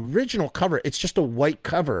 but the original cover, it's just a white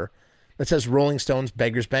cover that says Rolling Stones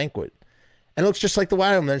Beggar's Banquet. And it looks just like the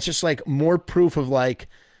White Album. And it's just like more proof of like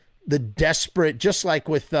the desperate, just like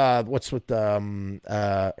with Her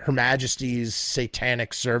Majesty's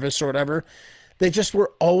Satanic Service or whatever. They just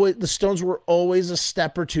were always, the Stones were always a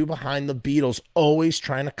step or two behind the Beatles, always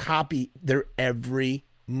trying to copy their every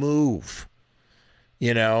move,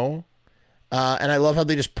 you know? And I love how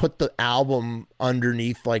they just put the album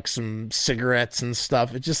underneath like some cigarettes and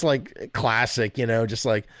stuff. It's just like classic, you know, just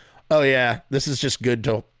like, oh yeah, this is just good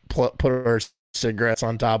to put our cigarettes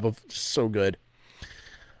on top of. So good.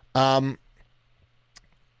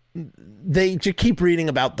 They just keep reading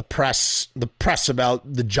about the press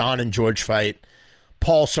about the John and George fight.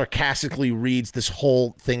 Paul sarcastically reads this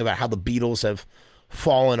whole thing about how the Beatles have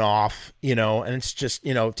fallen off, you know, and it's just,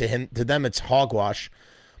 you know, to them, it's hogwash.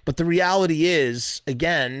 But the reality is,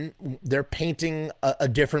 again, they're painting a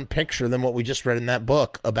different picture than what we just read in that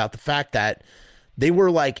book about the fact that they were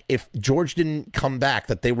like, if George didn't come back,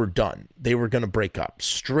 that they were done. They were going to break up,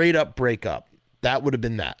 straight up break up. That would have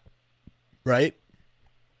been that, right?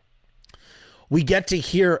 We get to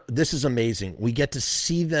hear, this is amazing. We get to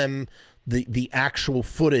see them, the actual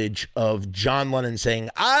footage of John Lennon saying,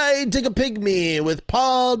 I dig a pygmy with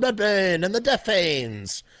Paul Bevan and the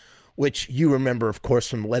Defanes, which you remember, of course,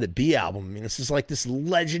 from the Let It Be album. I mean, this is like this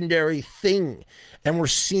legendary thing. And we're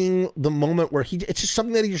seeing the moment where it's just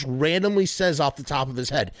something that he just randomly says off the top of his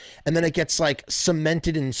head. And then it gets like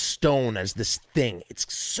cemented in stone as this thing.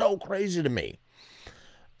 It's so crazy to me.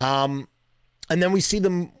 And then we see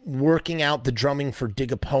them working out the drumming for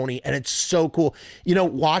Dig a Pony, and it's so cool. You know,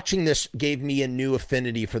 watching this gave me a new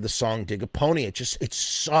affinity for the song Dig a Pony. It's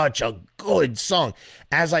such a good song.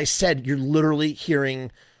 As I said, you're literally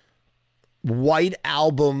hearing White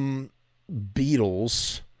Album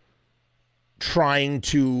Beatles trying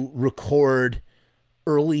to record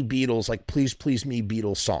early Beatles, like Please Please Me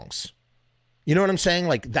Beatles songs. You know what I'm saying?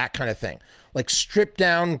 Like that kind of thing. Like stripped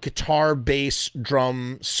down guitar, bass,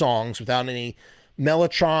 drum songs without any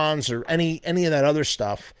mellotrons or any of that other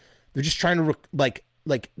stuff. They're just trying to like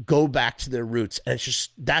go back to their roots. And it's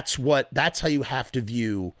just, that's how you have to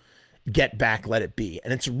view Get Back, Let It Be.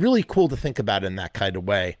 And it's really cool to think about it in that kind of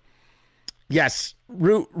way. Yes,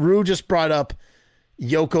 Rue just brought up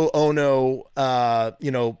Yoko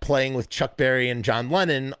Ono, playing with Chuck Berry and John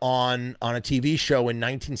Lennon on a TV show in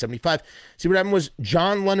 1975. See, what happened was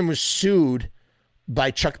John Lennon was sued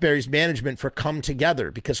by Chuck Berry's management for Come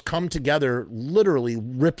Together, because Come Together literally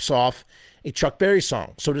rips off a Chuck Berry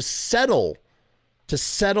song. So to settle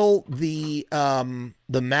the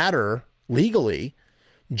matter legally,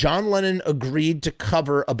 John Lennon agreed to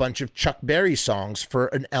cover a bunch of Chuck Berry songs for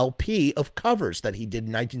an LP of covers that he did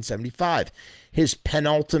in 1975. His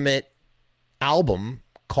penultimate album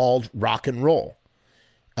called Rock and Roll,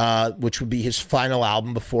 which would be his final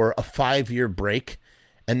album before a 5-year break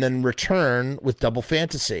and then return with Double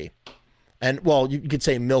Fantasy. And, well, you could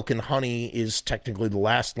say Milk and Honey is technically the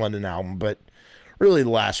last Lennon album, but really the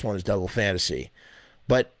last one is Double Fantasy.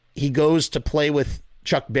 But he goes to play with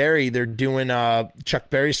Chuck Berry. They're doing a Chuck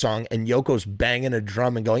Berry song, and Yoko's banging a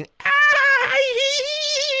drum and going, ah!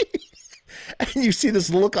 And you see this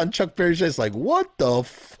look on Chuck Berry's face like, what the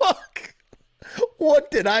fuck?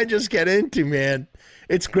 What did I just get into, man?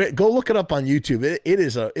 It's great. Go look it up on YouTube. It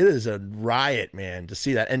is a riot, man, to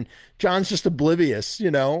see that. And John's just oblivious,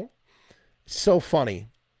 you know? So funny.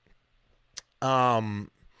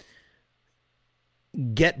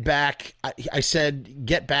 Get Back. I said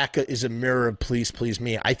Get Back is a mirror of Please Please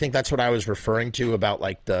Me. I think that's what I was referring to about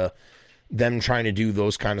like them trying to do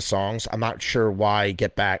those kind of songs. I'm not sure why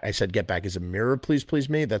Get Back. I said Get Back is a mirror of Please Please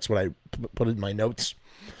Me. That's what I put in my notes.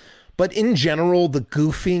 But in general, the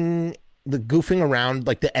goofing the goofing around,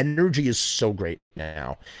 like the energy is so great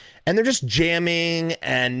now. And they're just jamming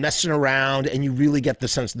and messing around, and you really get the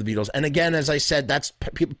sense of the Beatles. And again, as I said, that's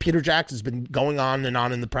Peter Jackson's been going on and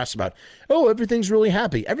on in the press about, oh, everything's really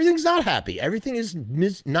happy. Everything's not happy. Everything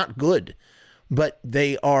is not good, but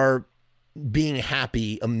they are being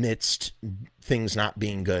happy amidst things not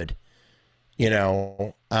being good. You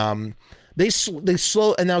know, they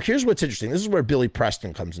slow. And now here's what's interesting. This is where Billy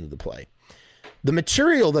Preston comes into the play. The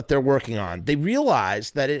material that they're working on, they realize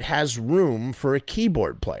that it has room for a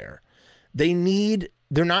keyboard player.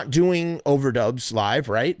 They're not doing overdubs live,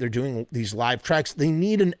 right? They're doing these live tracks. They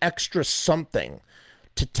need an extra something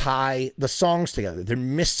to tie the songs together. They're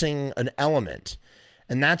missing an element.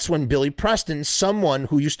 And that's when Billy Preston, someone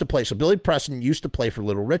who used to play, so Billy Preston used to play for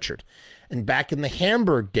Little Richard. And back in the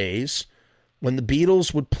Hamburg days, when the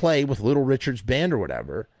Beatles would play with Little Richard's band or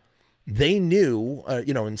whatever, they knew,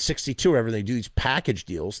 in 62 or whatever, they do these package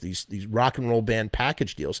deals, these rock and roll band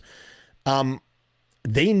package deals.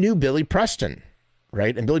 They knew Billy Preston,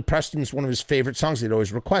 right? And Billy Preston's one of his favorite songs they'd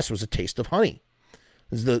always request was A Taste of Honey.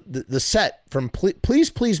 It was the set from Please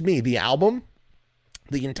Please Me, the album,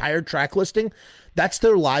 the entire track listing, that's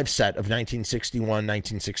their live set of 1961,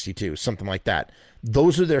 1962, something like that.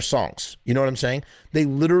 Those are their songs. You know what I'm saying? They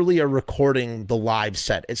literally are recording the live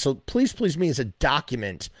set. And so Please Please Me is a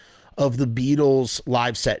document of the Beatles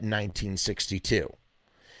live set in 1962.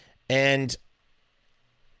 And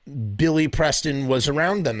Billy Preston was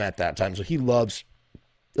around them at that time, so he loves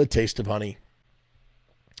A Taste of Honey.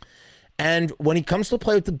 And when he comes to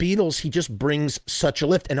play with the Beatles, he just brings such a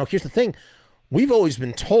lift. And now here's the thing. We've always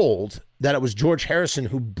been told that it was George Harrison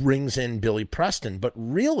who brings in Billy Preston, but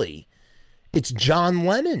really, it's John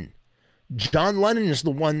Lennon. John Lennon is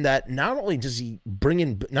the one that not only do they bring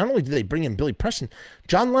in Billy Preston,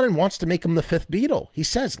 John Lennon wants to make him the fifth Beatle. He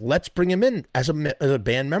says, let's bring him in as a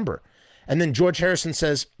band member. And then George Harrison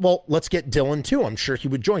says, well, let's get Dylan too. I'm sure he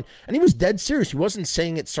would join. And he was dead serious. He wasn't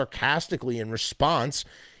saying it sarcastically in response.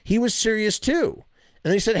 He was serious too.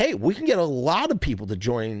 And they said, hey, we can get a lot of people to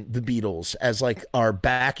join the Beatles as like our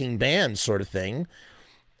backing band sort of thing.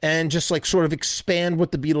 And just like sort of expand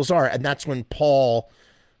what the Beatles are. And that's when Paul...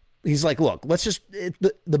 He's like, look, let's just,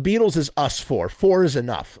 the Beatles is us four. Four is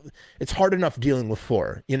enough. It's hard enough dealing with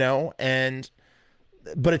four,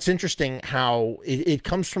 but it's interesting how it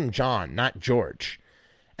comes from John, not George.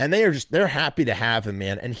 And they're happy to have him,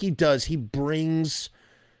 man. And he brings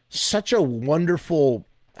such a wonderful,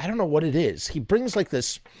 I don't know what it is. He brings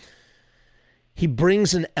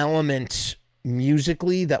an element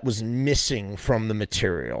musically that was missing from the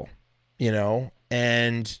material,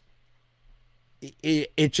 and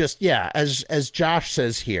it just, yeah, as Josh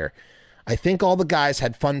says here, I think all the guys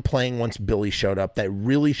had fun playing once Billy showed up. That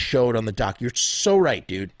really showed on the doc. You're so right,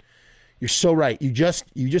 dude. You're so right. You just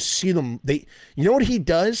see them. You know what he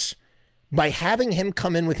does? By having him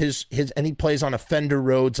come in with his and he plays on a Fender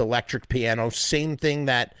Rhodes electric piano, same thing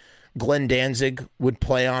that Glenn Danzig would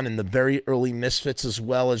play on in the very early Misfits, as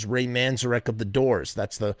well as Ray Manzarek of the Doors.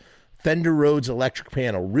 That's the Fender Rhodes electric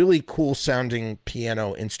piano. Really cool sounding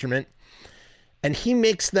piano instrument. And he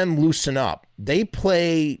makes them loosen up. They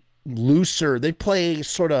play looser. They play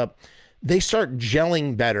they start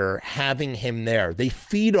gelling better having him there. They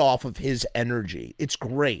feed off of his energy. It's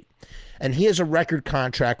great. And he has a record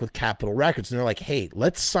contract with Capitol Records. And they're like, hey,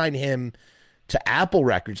 let's sign him to Apple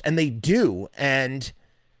Records. And they do. And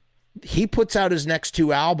he puts out his next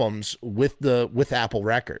two albums with Apple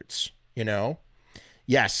Records,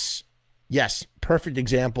 Yes. Perfect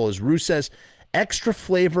example is Rue says, extra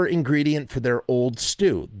flavor ingredient for their old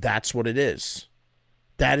stew. That's what it is.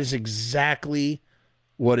 That is exactly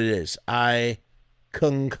what it is. I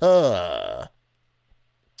concur.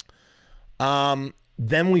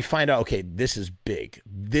 Then we find out, okay, this is big.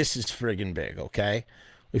 This is friggin' big, okay?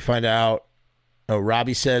 We find out,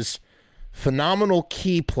 Robbie says, phenomenal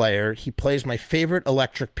key player. He plays my favorite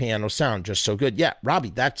electric piano sound. Just so good. Yeah,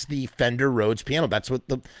 Robbie, that's the Fender Rhodes piano. That's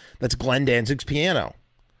Glenn Danzig's piano.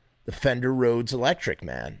 The Fender Rhodes electric,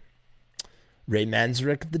 man. Ray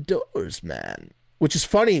Manzarek of the Doors, man. Which is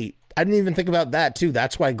funny. I didn't even think about that, too.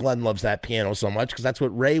 That's why Glenn loves that piano so much, because that's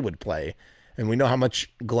what Ray would play. And we know how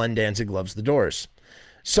much Glenn Danzig loves the Doors.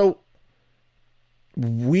 So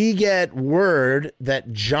we get word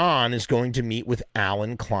that John is going to meet with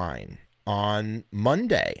Alan Klein on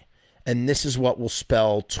Monday. And this is what will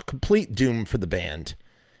spell complete doom for the band.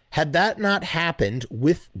 Had that not happened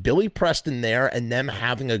with Billy Preston there and them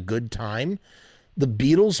having a good time, the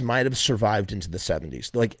Beatles might have survived into the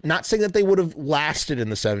 70s. Like, not saying that they would have lasted in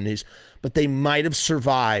the 70s, but they might have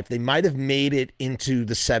survived. They might have made it into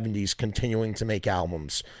the 70s, continuing to make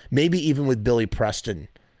albums. Maybe even with Billy Preston,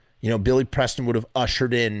 Billy Preston would have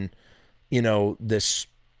ushered in, this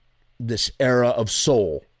era of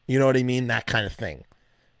soul. You know what I mean? That kind of thing.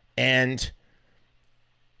 And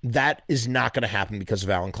that is not going to happen because of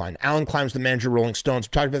Alan Klein. Alan Klein was the manager of Rolling Stones. We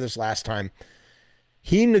talked about this last time.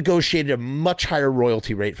 He negotiated a much higher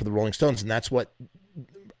royalty rate for the Rolling Stones, and that's what,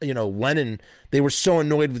 Lennon, they were so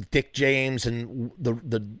annoyed with Dick James and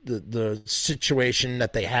the situation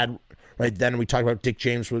that they had right then. We talked about Dick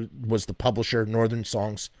James was the publisher of Northern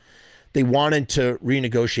Songs. They wanted to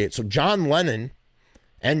renegotiate. So John Lennon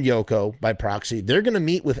and Yoko, by proxy, they're going to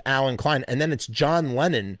meet with Alan Klein, and then it's John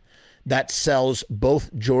Lennon that sells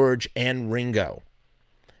both George and Ringo.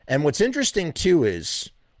 And what's interesting, too, is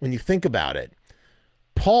when you think about it,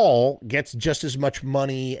 Paul gets just as much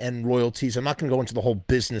money and royalties. I'm not going to go into the whole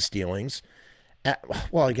business dealings.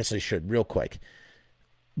 Well, I guess I should real quick.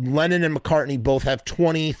 Lennon and McCartney both have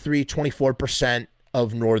 24%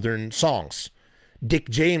 of Northern Songs. Dick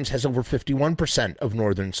James has over 51% of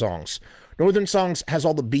Northern Songs. Northern Songs has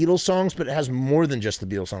all the Beatles songs, but it has more than just the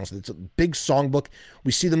Beatles songs. It's a big songbook.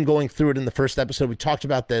 We see them going through it in the first episode. We talked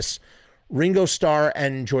about this. Ringo Starr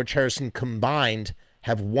and George Harrison combined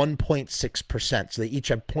have 1.6%. So they each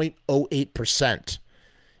have 0.08%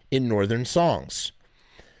 in Northern Songs.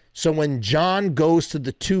 So when John goes to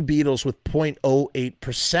the two Beatles with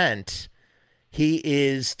 0.08%, he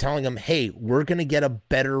is telling them, hey, we're going to get a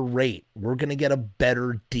better rate. We're going to get a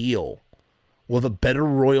better deal. We'll have a better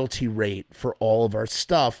royalty rate for all of our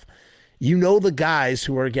stuff. The guys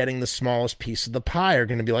who are getting the smallest piece of the pie are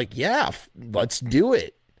going to be like, yeah, let's do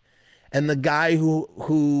it. And the guy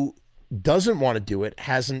who doesn't want to do it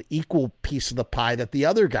has an equal piece of the pie that the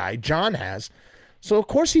other guy, John, has. So, of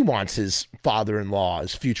course, he wants his father-in-law,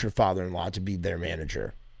 his future father-in-law, to be their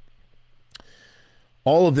manager.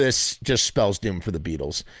 All of this just spells doom for the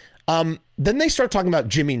Beatles. Then they start talking about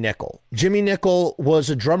Jimmy Nicol. Jimmy Nicol was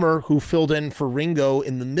a drummer who filled in for Ringo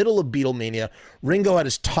in the middle of Beatlemania. Ringo had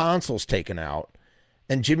his tonsils taken out,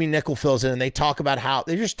 and Jimmy Nicol fills in, and they talk about how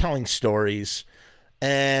they're just telling stories,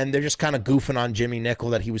 and they're just kind of goofing on Jimmy Nicol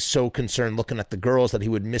that he was so concerned looking at the girls that he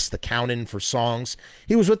would miss the count-in for songs.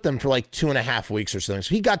 He was with them for like 2.5 weeks or something,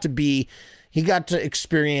 so he got to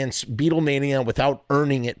experience Beatlemania without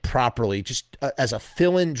earning it properly, just as a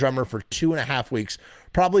fill-in drummer for 2.5 weeks.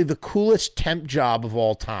 Probably the coolest temp job of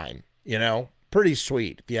all time, Pretty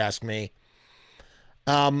sweet, if you ask me.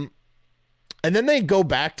 And then they go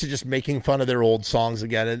back to just making fun of their old songs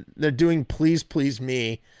again. And they're doing Please Please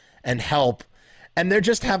Me and Help. And they're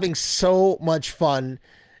just having so much fun.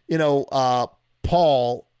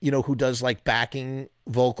 Paul, who does like backing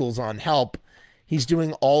vocals on Help, he's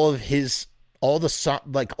doing all the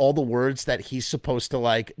words that he's supposed to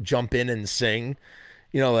like jump in and sing,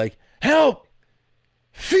 like help,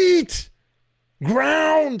 feet,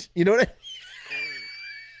 ground, you know what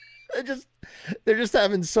I mean? They're just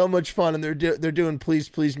having so much fun, and they're doing Please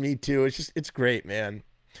Please Me Too. It's great, man.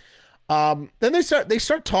 Then they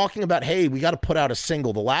start talking about, hey, we got to put out a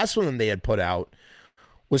single. The last one they had put out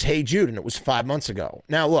was Hey Jude, and it was 5 months ago.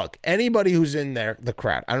 Now look, anybody who's in there, the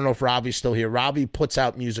crowd, I don't know if Robbie's still here. Robbie puts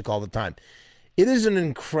out music all the time. It is an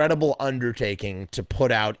incredible undertaking to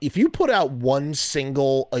put out. If you put out one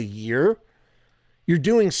single a year, you're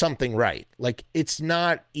doing something right. Like, it's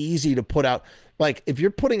not easy to put out. Like, if you're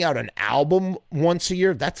putting out an album once a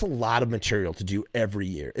year, that's a lot of material to do every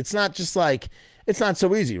year. It's not just like, it's not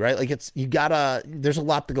so easy, right? Like, there's a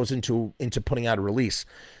lot that goes into putting out a release.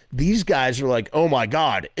 These guys are like, oh my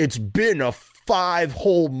God, it's been a 5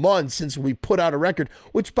 whole months since we put out a record,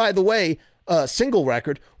 which, by the way, single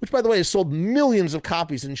record, which, by the way, has sold millions of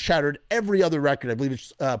copies and shattered every other record. I believe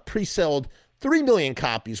it's pre-sold 3 million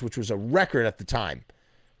copies, which was a record at the time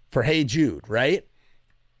for Hey Jude, right?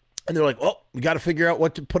 And they're like, oh, we got to figure out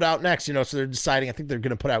what to put out next, so they're deciding, I think they're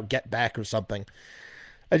going to put out Get Back or something.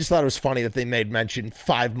 I just thought it was funny that they made mention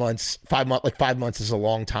 5 months, 5 months, like 5 months is a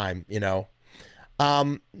long time,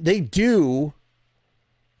 They do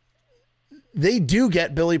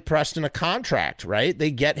get Billy Preston a contract, right?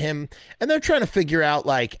 They get him, and they're trying to figure out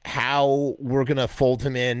like how we're going to fold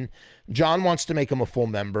him in. John wants to make him a full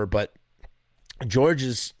member, but George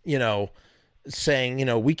is,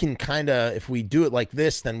 saying, we can kind of, if we do it like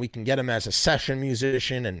this, then we can get him as a session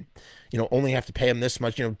musician and, only have to pay him this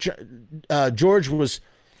much. George was,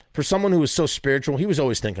 for someone who was so spiritual, he was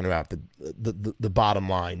always thinking about the bottom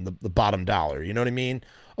line, the bottom dollar. You know what I mean?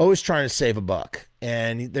 Always trying to save a buck.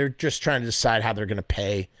 And they're just trying to decide how they're going to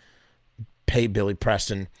pay Billy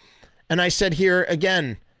Preston. And I said here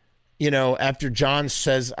again, after John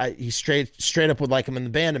says he straight up would like him in the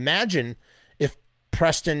band, imagine if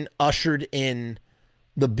Preston ushered in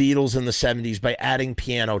the Beatles in the 70s by adding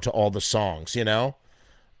piano to all the songs,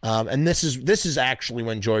 And this is actually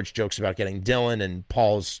when George jokes about getting Dylan, and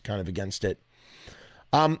Paul's kind of against it.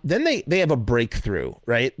 Then they have a breakthrough,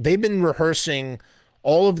 right? They've been rehearsing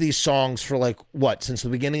all of these songs for like what, since the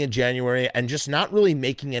beginning of January, and just not really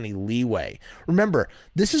making any leeway. Remember,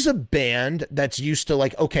 this is a band that's used to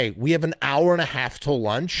like, okay, we have an hour and a half till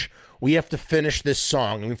lunch. We have to finish this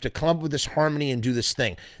song and we have to come up with this harmony and do this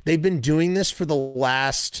thing. They've been doing this for the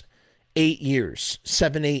last 8 years,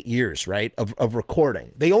 7, 8 years, right? Of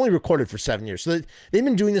recording. They only recorded for 7 years. So they've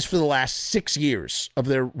been doing this for the last 6 years of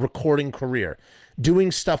their recording career,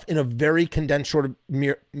 doing stuff in a very condensed short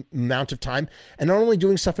amount of time. And not only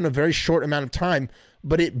doing stuff in a very short amount of time,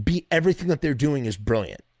 but everything that they're doing is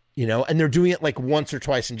brilliant, and they're doing it like once or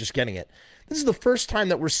twice and just getting it. This is the first time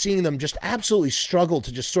that we're seeing them just absolutely struggle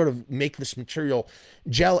to just sort of make this material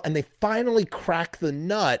gel. And they finally crack the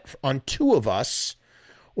nut on Two of Us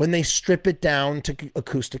when they strip it down to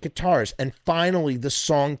acoustic guitars. And finally the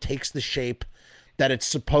song takes the shape that it's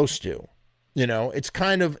supposed to. It's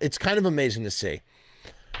kind of amazing to see.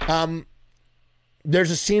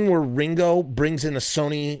 There's a scene where Ringo brings in a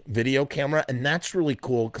Sony video camera, and that's really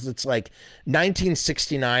cool because it's like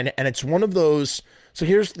 1969, and it's one of those. So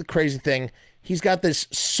here's the crazy thing. He's got this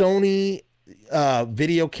Sony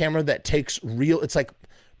video camera that takes it's like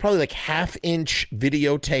probably like half-inch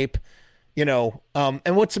videotape,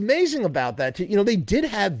 and what's amazing about that, they did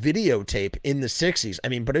have videotape in the 60s. I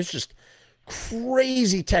mean, but it's just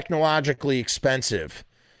crazy technologically expensive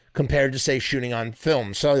compared to, say, shooting on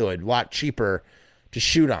film, celluloid, a lot cheaper to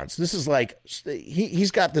shoot on. So this is like,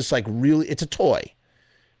 he's got this like really, it's a toy,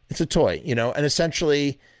 and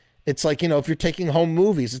essentially it's like, if you're taking home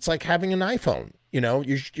movies, it's like having an iPhone,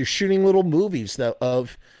 you're shooting little movies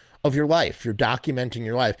of your life. You're documenting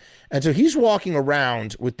your life. And so he's walking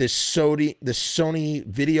around with this Sony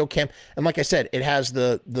video cam. And like I said, it has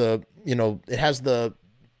the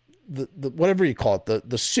whatever you call it,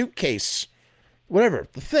 the suitcase, whatever,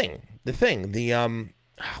 the thing,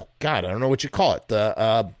 oh God, I don't know what you call it.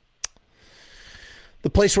 The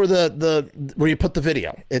place where where you put the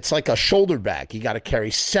video. It's like a shoulder bag you got to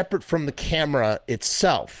carry separate from the camera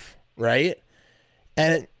itself, right?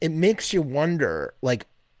 And it makes you wonder, like,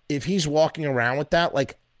 if he's walking around with that,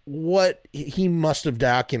 like, what he must have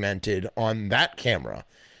documented on that camera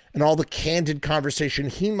and all the candid conversation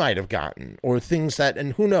he might have gotten, or things that,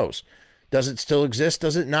 and who knows, does it still exist?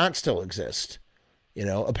 Does it not still exist?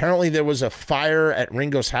 Apparently there was a fire at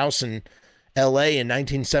Ringo's house in LA in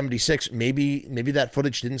 1976. Maybe that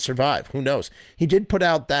footage didn't survive. Who knows? He did put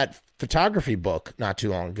out that photography book not too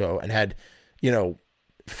long ago and had,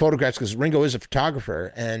 photographs, because Ringo is a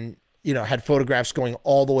photographer, and, had photographs going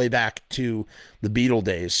all the way back to the Beatle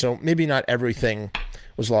days. So maybe not everything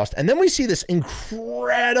was lost. And then we see this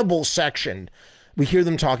incredible section. We hear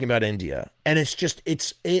them talking about India, and it's just,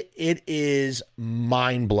 it is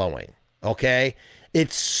mind blowing. Okay.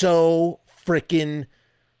 It's so freaking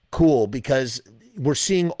cool because we're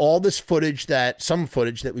seeing all this footage some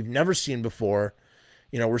footage that we've never seen before.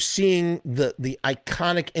 We're seeing the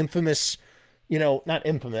iconic, infamous, not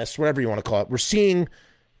infamous, whatever you want to call it. We're seeing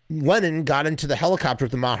Lennon got into the helicopter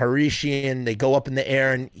with the Maharishi, and they go up in the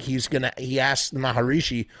air, and he asks the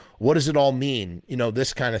Maharishi, what does it all mean?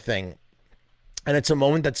 This kind of thing. And it's a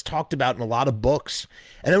moment that's talked about in a lot of books.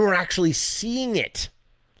 And then we're actually seeing it.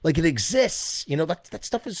 Like, it exists, that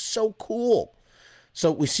stuff is so cool.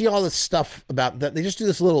 So we see all this stuff about that. They just do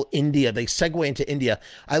this little India. They segue into India.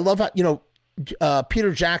 I love how,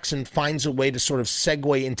 Peter Jackson finds a way to sort of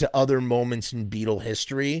segue into other moments in Beatle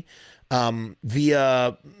history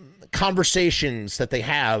via conversations that they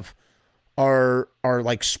have are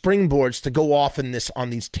like springboards to go off on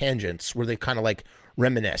these tangents where they kind of like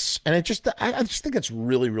reminisce. And I just think it's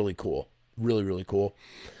really, really cool. Really, really cool.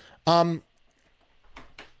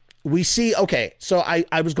 We see, okay, so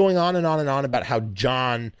I was going on and on and on about how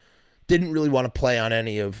John didn't really want to play on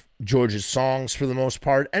any of George's songs for the most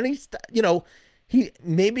part. And he's, he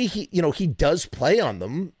does play on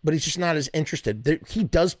them, but he's just not as interested. He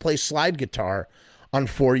does play slide guitar on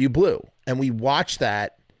For You Blue. And we watch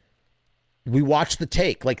that. We watch the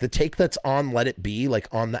take, like the take that's on Let It Be, like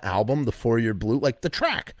on the album, the For You Blue, like the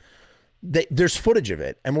track. There's footage of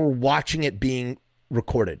it, and we're watching it being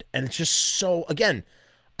recorded. And it's just so, again,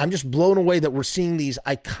 I'm just blown away that we're seeing these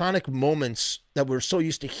iconic moments that we're so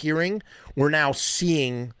used to hearing. We're now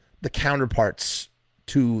seeing the counterparts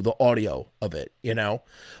to the audio of it,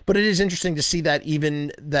 But it is interesting to see that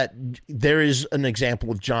even that there is an example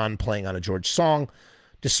of John playing on a George song,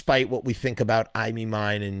 despite what we think about I Me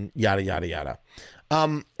Mine and yada, yada, yada.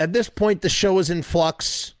 At this point, the show is in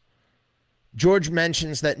flux. George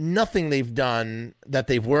mentions that nothing they've done that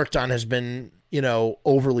they've worked on has been,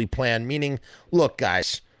 overly planned, meaning, look,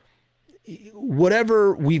 guys,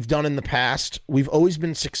 whatever we've done in the past, we've always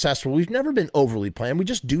been successful. We've never been overly planned. We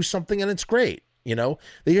just do something and it's great. They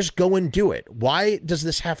just go and do it. Why does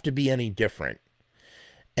this have to be any different?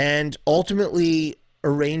 And ultimately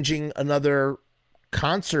arranging another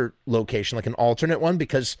concert location, like an alternate one,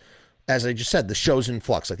 because as I just said, the show's in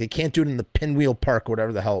flux. Like they can't do it in the Pinwheel Park,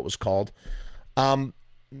 whatever the hell it was called.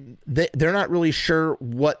 They're not really sure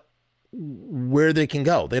where they can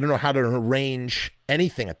go. They don't know how to arrange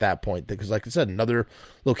anything at that point because, like I said, another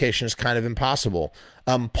location is kind of impossible.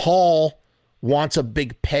 Paul wants a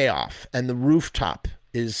big payoff, and the rooftop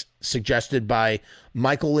is suggested by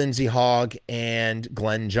Michael Lindsay Hogg and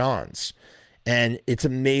Glenn Johns. And it's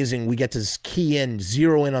amazing. We get to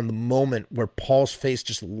zero in on the moment where Paul's face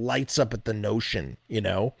just lights up at the notion,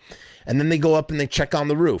 and then they go up and they check on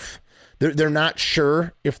the roof. They're not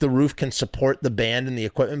sure if the roof can support the band and the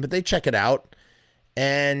equipment, but they check it out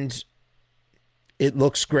and it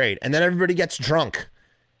looks great. And then everybody gets drunk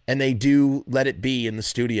and they do Let It Be in the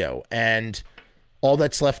studio. And all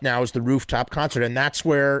that's left now is the rooftop concert. And that's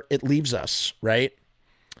where it leaves us, right?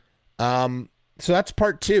 So that's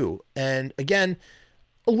part 2. And again,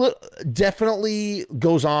 definitely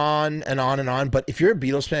goes on and on and on. But if you're a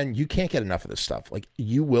Beatles fan, you can't get enough of this stuff. Like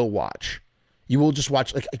you will watch. You will just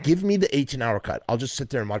watch. Like give me the 18-hour cut. I'll just sit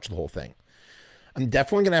there and watch the whole thing. I'm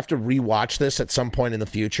definitely going to have to rewatch this at some point in the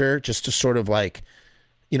future just to sort of like,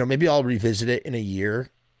 maybe I'll revisit it in a year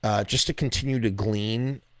just to continue to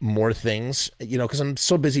glean more things, because I'm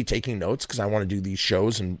so busy taking notes because I want to do these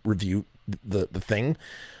shows and review the thing.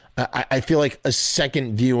 I feel like a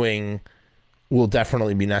second viewing will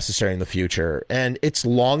definitely be necessary in the future. And it's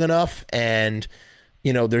long enough and,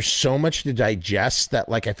 there's so much to digest that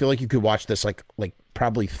like I feel like you could watch this like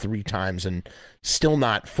probably 3 times and still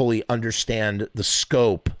not fully understand the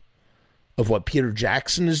scope of what Peter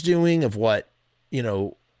Jackson is doing, of what,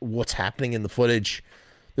 what's happening in the footage.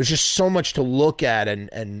 There's just so much to look at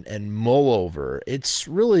and mull over. It's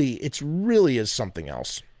really is something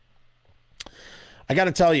else. I got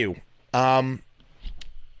to tell you,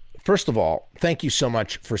 first of all, thank you so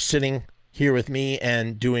much for sitting here with me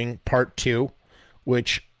and doing part 2,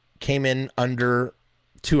 which came in under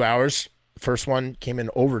 2 hours. First one came in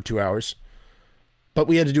over 2 hours, but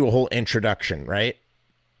we had to do a whole introduction, right?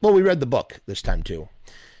 Well, we read the book this time too.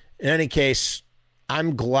 In any case,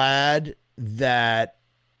 I'm glad that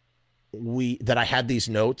I had these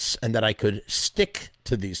notes and that I could stick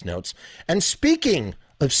to these notes. And speaking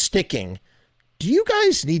of sticking, do you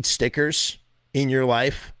guys need stickers in your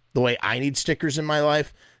life the way I need stickers in my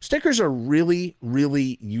life? Stickers are really,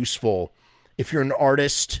 really useful if you're an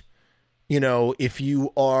artist, if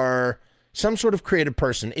you are some sort of creative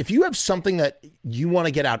person. If you have something that you want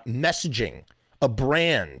to get out, messaging, a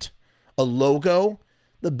brand, a logo,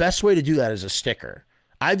 the best way to do that is a sticker.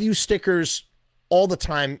 I've used stickers all the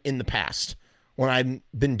time in the past when I've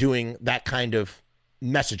been doing that kind of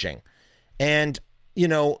messaging. And,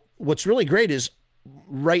 what's really great is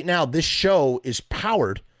right now this show is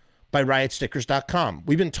powered by riotstickers.com.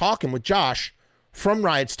 We've been talking with Josh from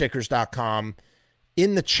riotstickers.com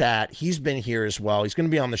in the chat. He's been here as well. He's going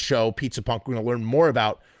to be on the show, Pizza Punk. We're going to learn more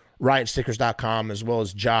about riotstickers.com as well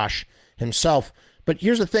as Josh himself. But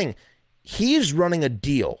here's the thing. He is running a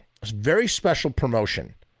deal, a very special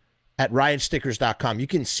promotion at riotstickers.com. You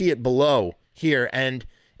can see it below here. And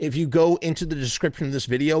if you go into the description of this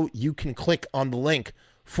video, you can click on the link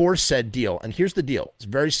for said deal. And here's the deal. It's a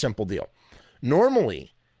very simple deal.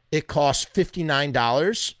 Normally, it costs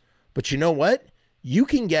 $59, but you know what? You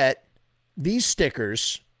can get these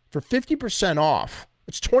stickers for 50% off.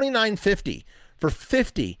 It's $29.50 for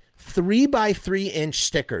 50 3x3-inch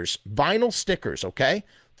stickers, vinyl stickers, okay?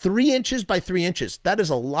 3 inches by 3 inches. That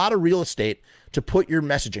is a lot of real estate to put your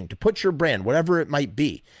messaging, to put your brand, whatever it might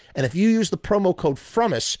be. And if you use the promo code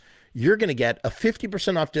FROMUS, you're going to get a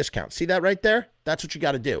 50% off discount. See that right there? That's what you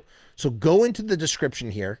got to do. So go into the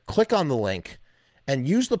description here, click on the link, and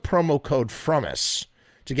use the promo code FROMUS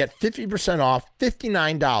to get 50% off,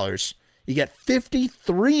 $59. You get 50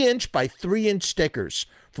 3-inch by 3-inch stickers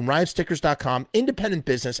from riotstickers.com, independent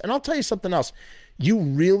business. And I'll tell you something else. You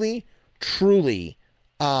really, truly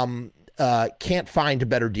can't find a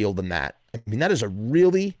better deal than that. I mean, that is a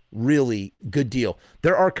really, really good deal.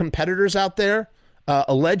 There are competitors out there,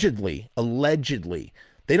 allegedly,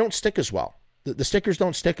 they don't stick as well. The stickers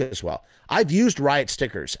don't stick as well. I've used Riot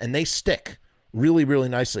stickers, and they stick really, really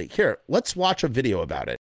nicely. Here, let's watch a video about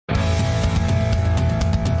it.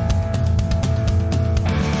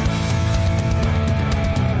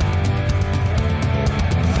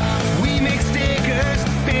 We make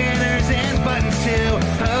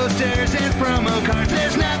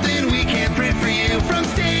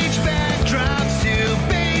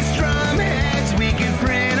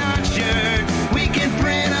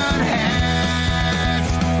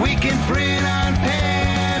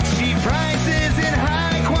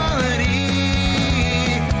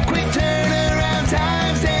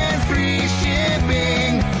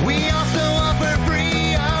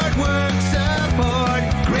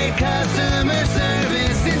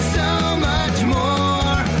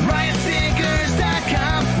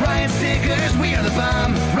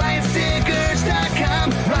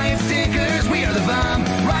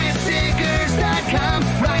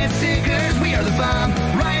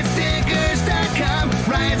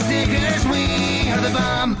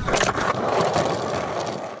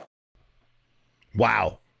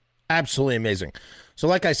Wow. Absolutely amazing. So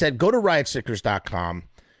like I said, go to riotstickers.com.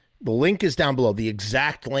 The link is down below, the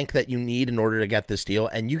exact link that you need in order to get this deal,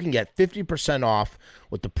 and you can get 50% off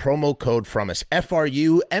with the promo code from us.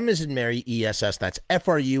 FRU, M as in Mary, ESS. That's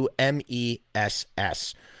FRUMESS.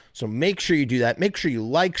 So make sure you do that. Make sure you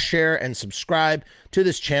like, share, and subscribe to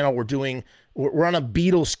this channel. We're on a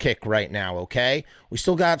Beatles kick right now, okay? We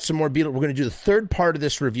still got some more Beatles. We're going to do the third part of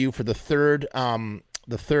this review for the third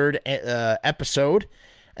episode.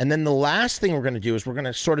 And then the last thing we're going to do is we're going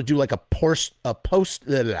to sort of do like a post-mortem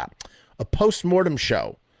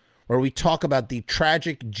show where we talk about the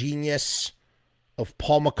tragic genius of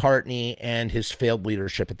Paul McCartney and his failed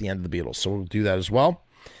leadership at the end of the Beatles. So we'll do that as well.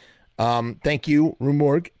 Thank you, Rue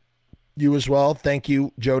Morgue. You as well. Thank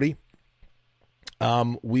you, Jody.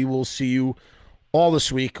 We will see you all this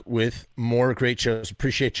week with more great shows.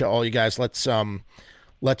 Appreciate you all, you guys. Let's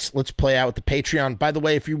play out with the Patreon. By the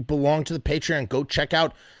way, if you belong to the Patreon, go check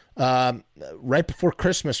out right before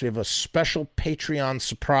Christmas. We have a special Patreon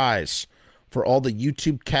surprise for all the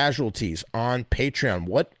YouTube casualties on Patreon.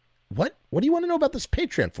 What do you want to know about this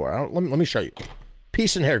Patreon for? Let me show you.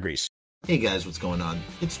 Peace and hair grease. Hey guys, what's going on?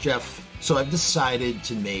 It's Jeff. So I've decided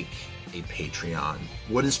to make a Patreon.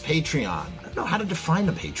 What is Patreon? I don't know how to define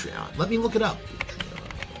a Patreon. Let me look it up.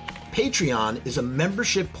 Patreon is a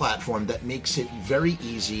membership platform that makes it very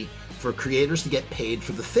easy for creators to get paid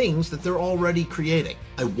for the things that they're already creating.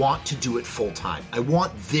 I want to do it full time. I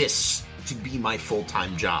want this to be my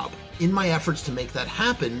full-time job. In my efforts to make that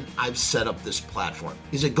happen, I've set up this platform.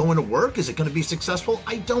 Is it going to work? Is it going to be successful?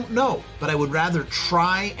 I don't know, but I would rather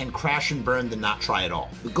try and crash and burn than not try at all.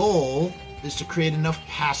 The goal is to create enough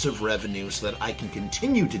passive revenue so that I can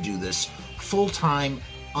continue to do this full-time,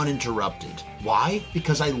 uninterrupted. Why?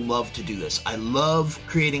 Because I love to do this. I love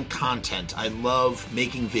creating content. I love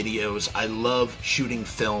making videos. I love shooting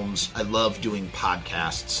films. I love doing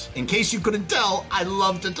podcasts. In case you couldn't tell, I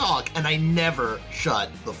love to talk and I never shut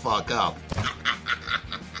the fuck up.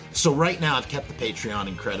 So right now I've kept the Patreon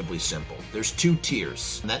incredibly simple. There's 2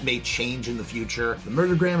 tiers, and that may change in the future. The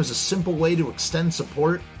Murdergram is a simple way to extend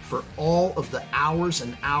support for all of the hours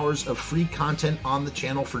and hours of free content on the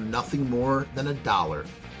channel for nothing more than $1.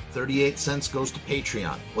 38 cents goes to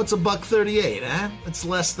Patreon. What's $1.38, eh? It's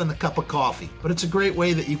less than a cup of coffee, but it's a great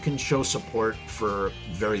way that you can show support for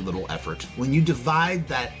very little effort. When you divide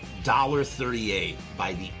that $1.38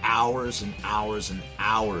 by the hours and hours and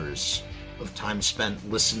hours of time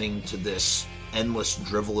spent listening to this endless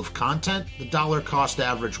drivel of content, the dollar cost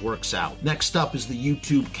average works out. Next up is the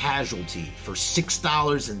YouTube Casualty for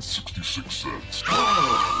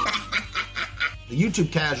 $6.66. The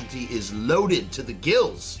YouTube Casualty is loaded to the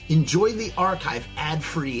gills. Enjoy the archive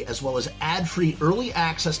ad-free, as well as ad-free early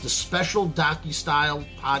access to special docu-style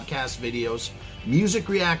podcast videos, music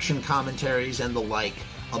reaction commentaries, and the like,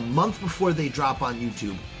 a month before they drop on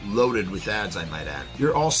YouTube, loaded with ads, I might add.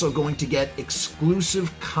 You're also going to get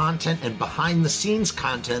exclusive content and behind-the-scenes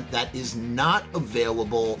content that is not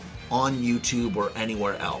available on YouTube or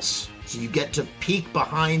anywhere else. So you get to peek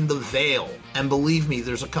behind the veil. And believe me,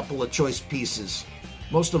 there's a couple of choice pieces.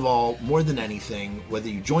 Most of all, more than anything, whether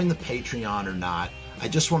you join the Patreon or not, I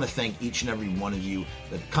just want to thank each and every one of you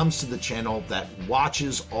that comes to the channel, that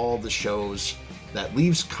watches all the shows, that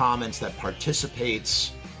leaves comments, that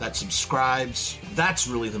participates, that subscribes. That's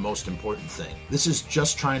really the most important thing. This is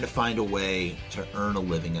just trying to find a way to earn a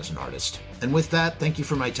living as an artist. And with that, thank you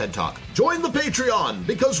for my TED Talk. Join the Patreon,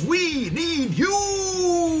 because we need you!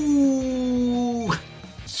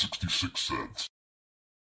 66 cents.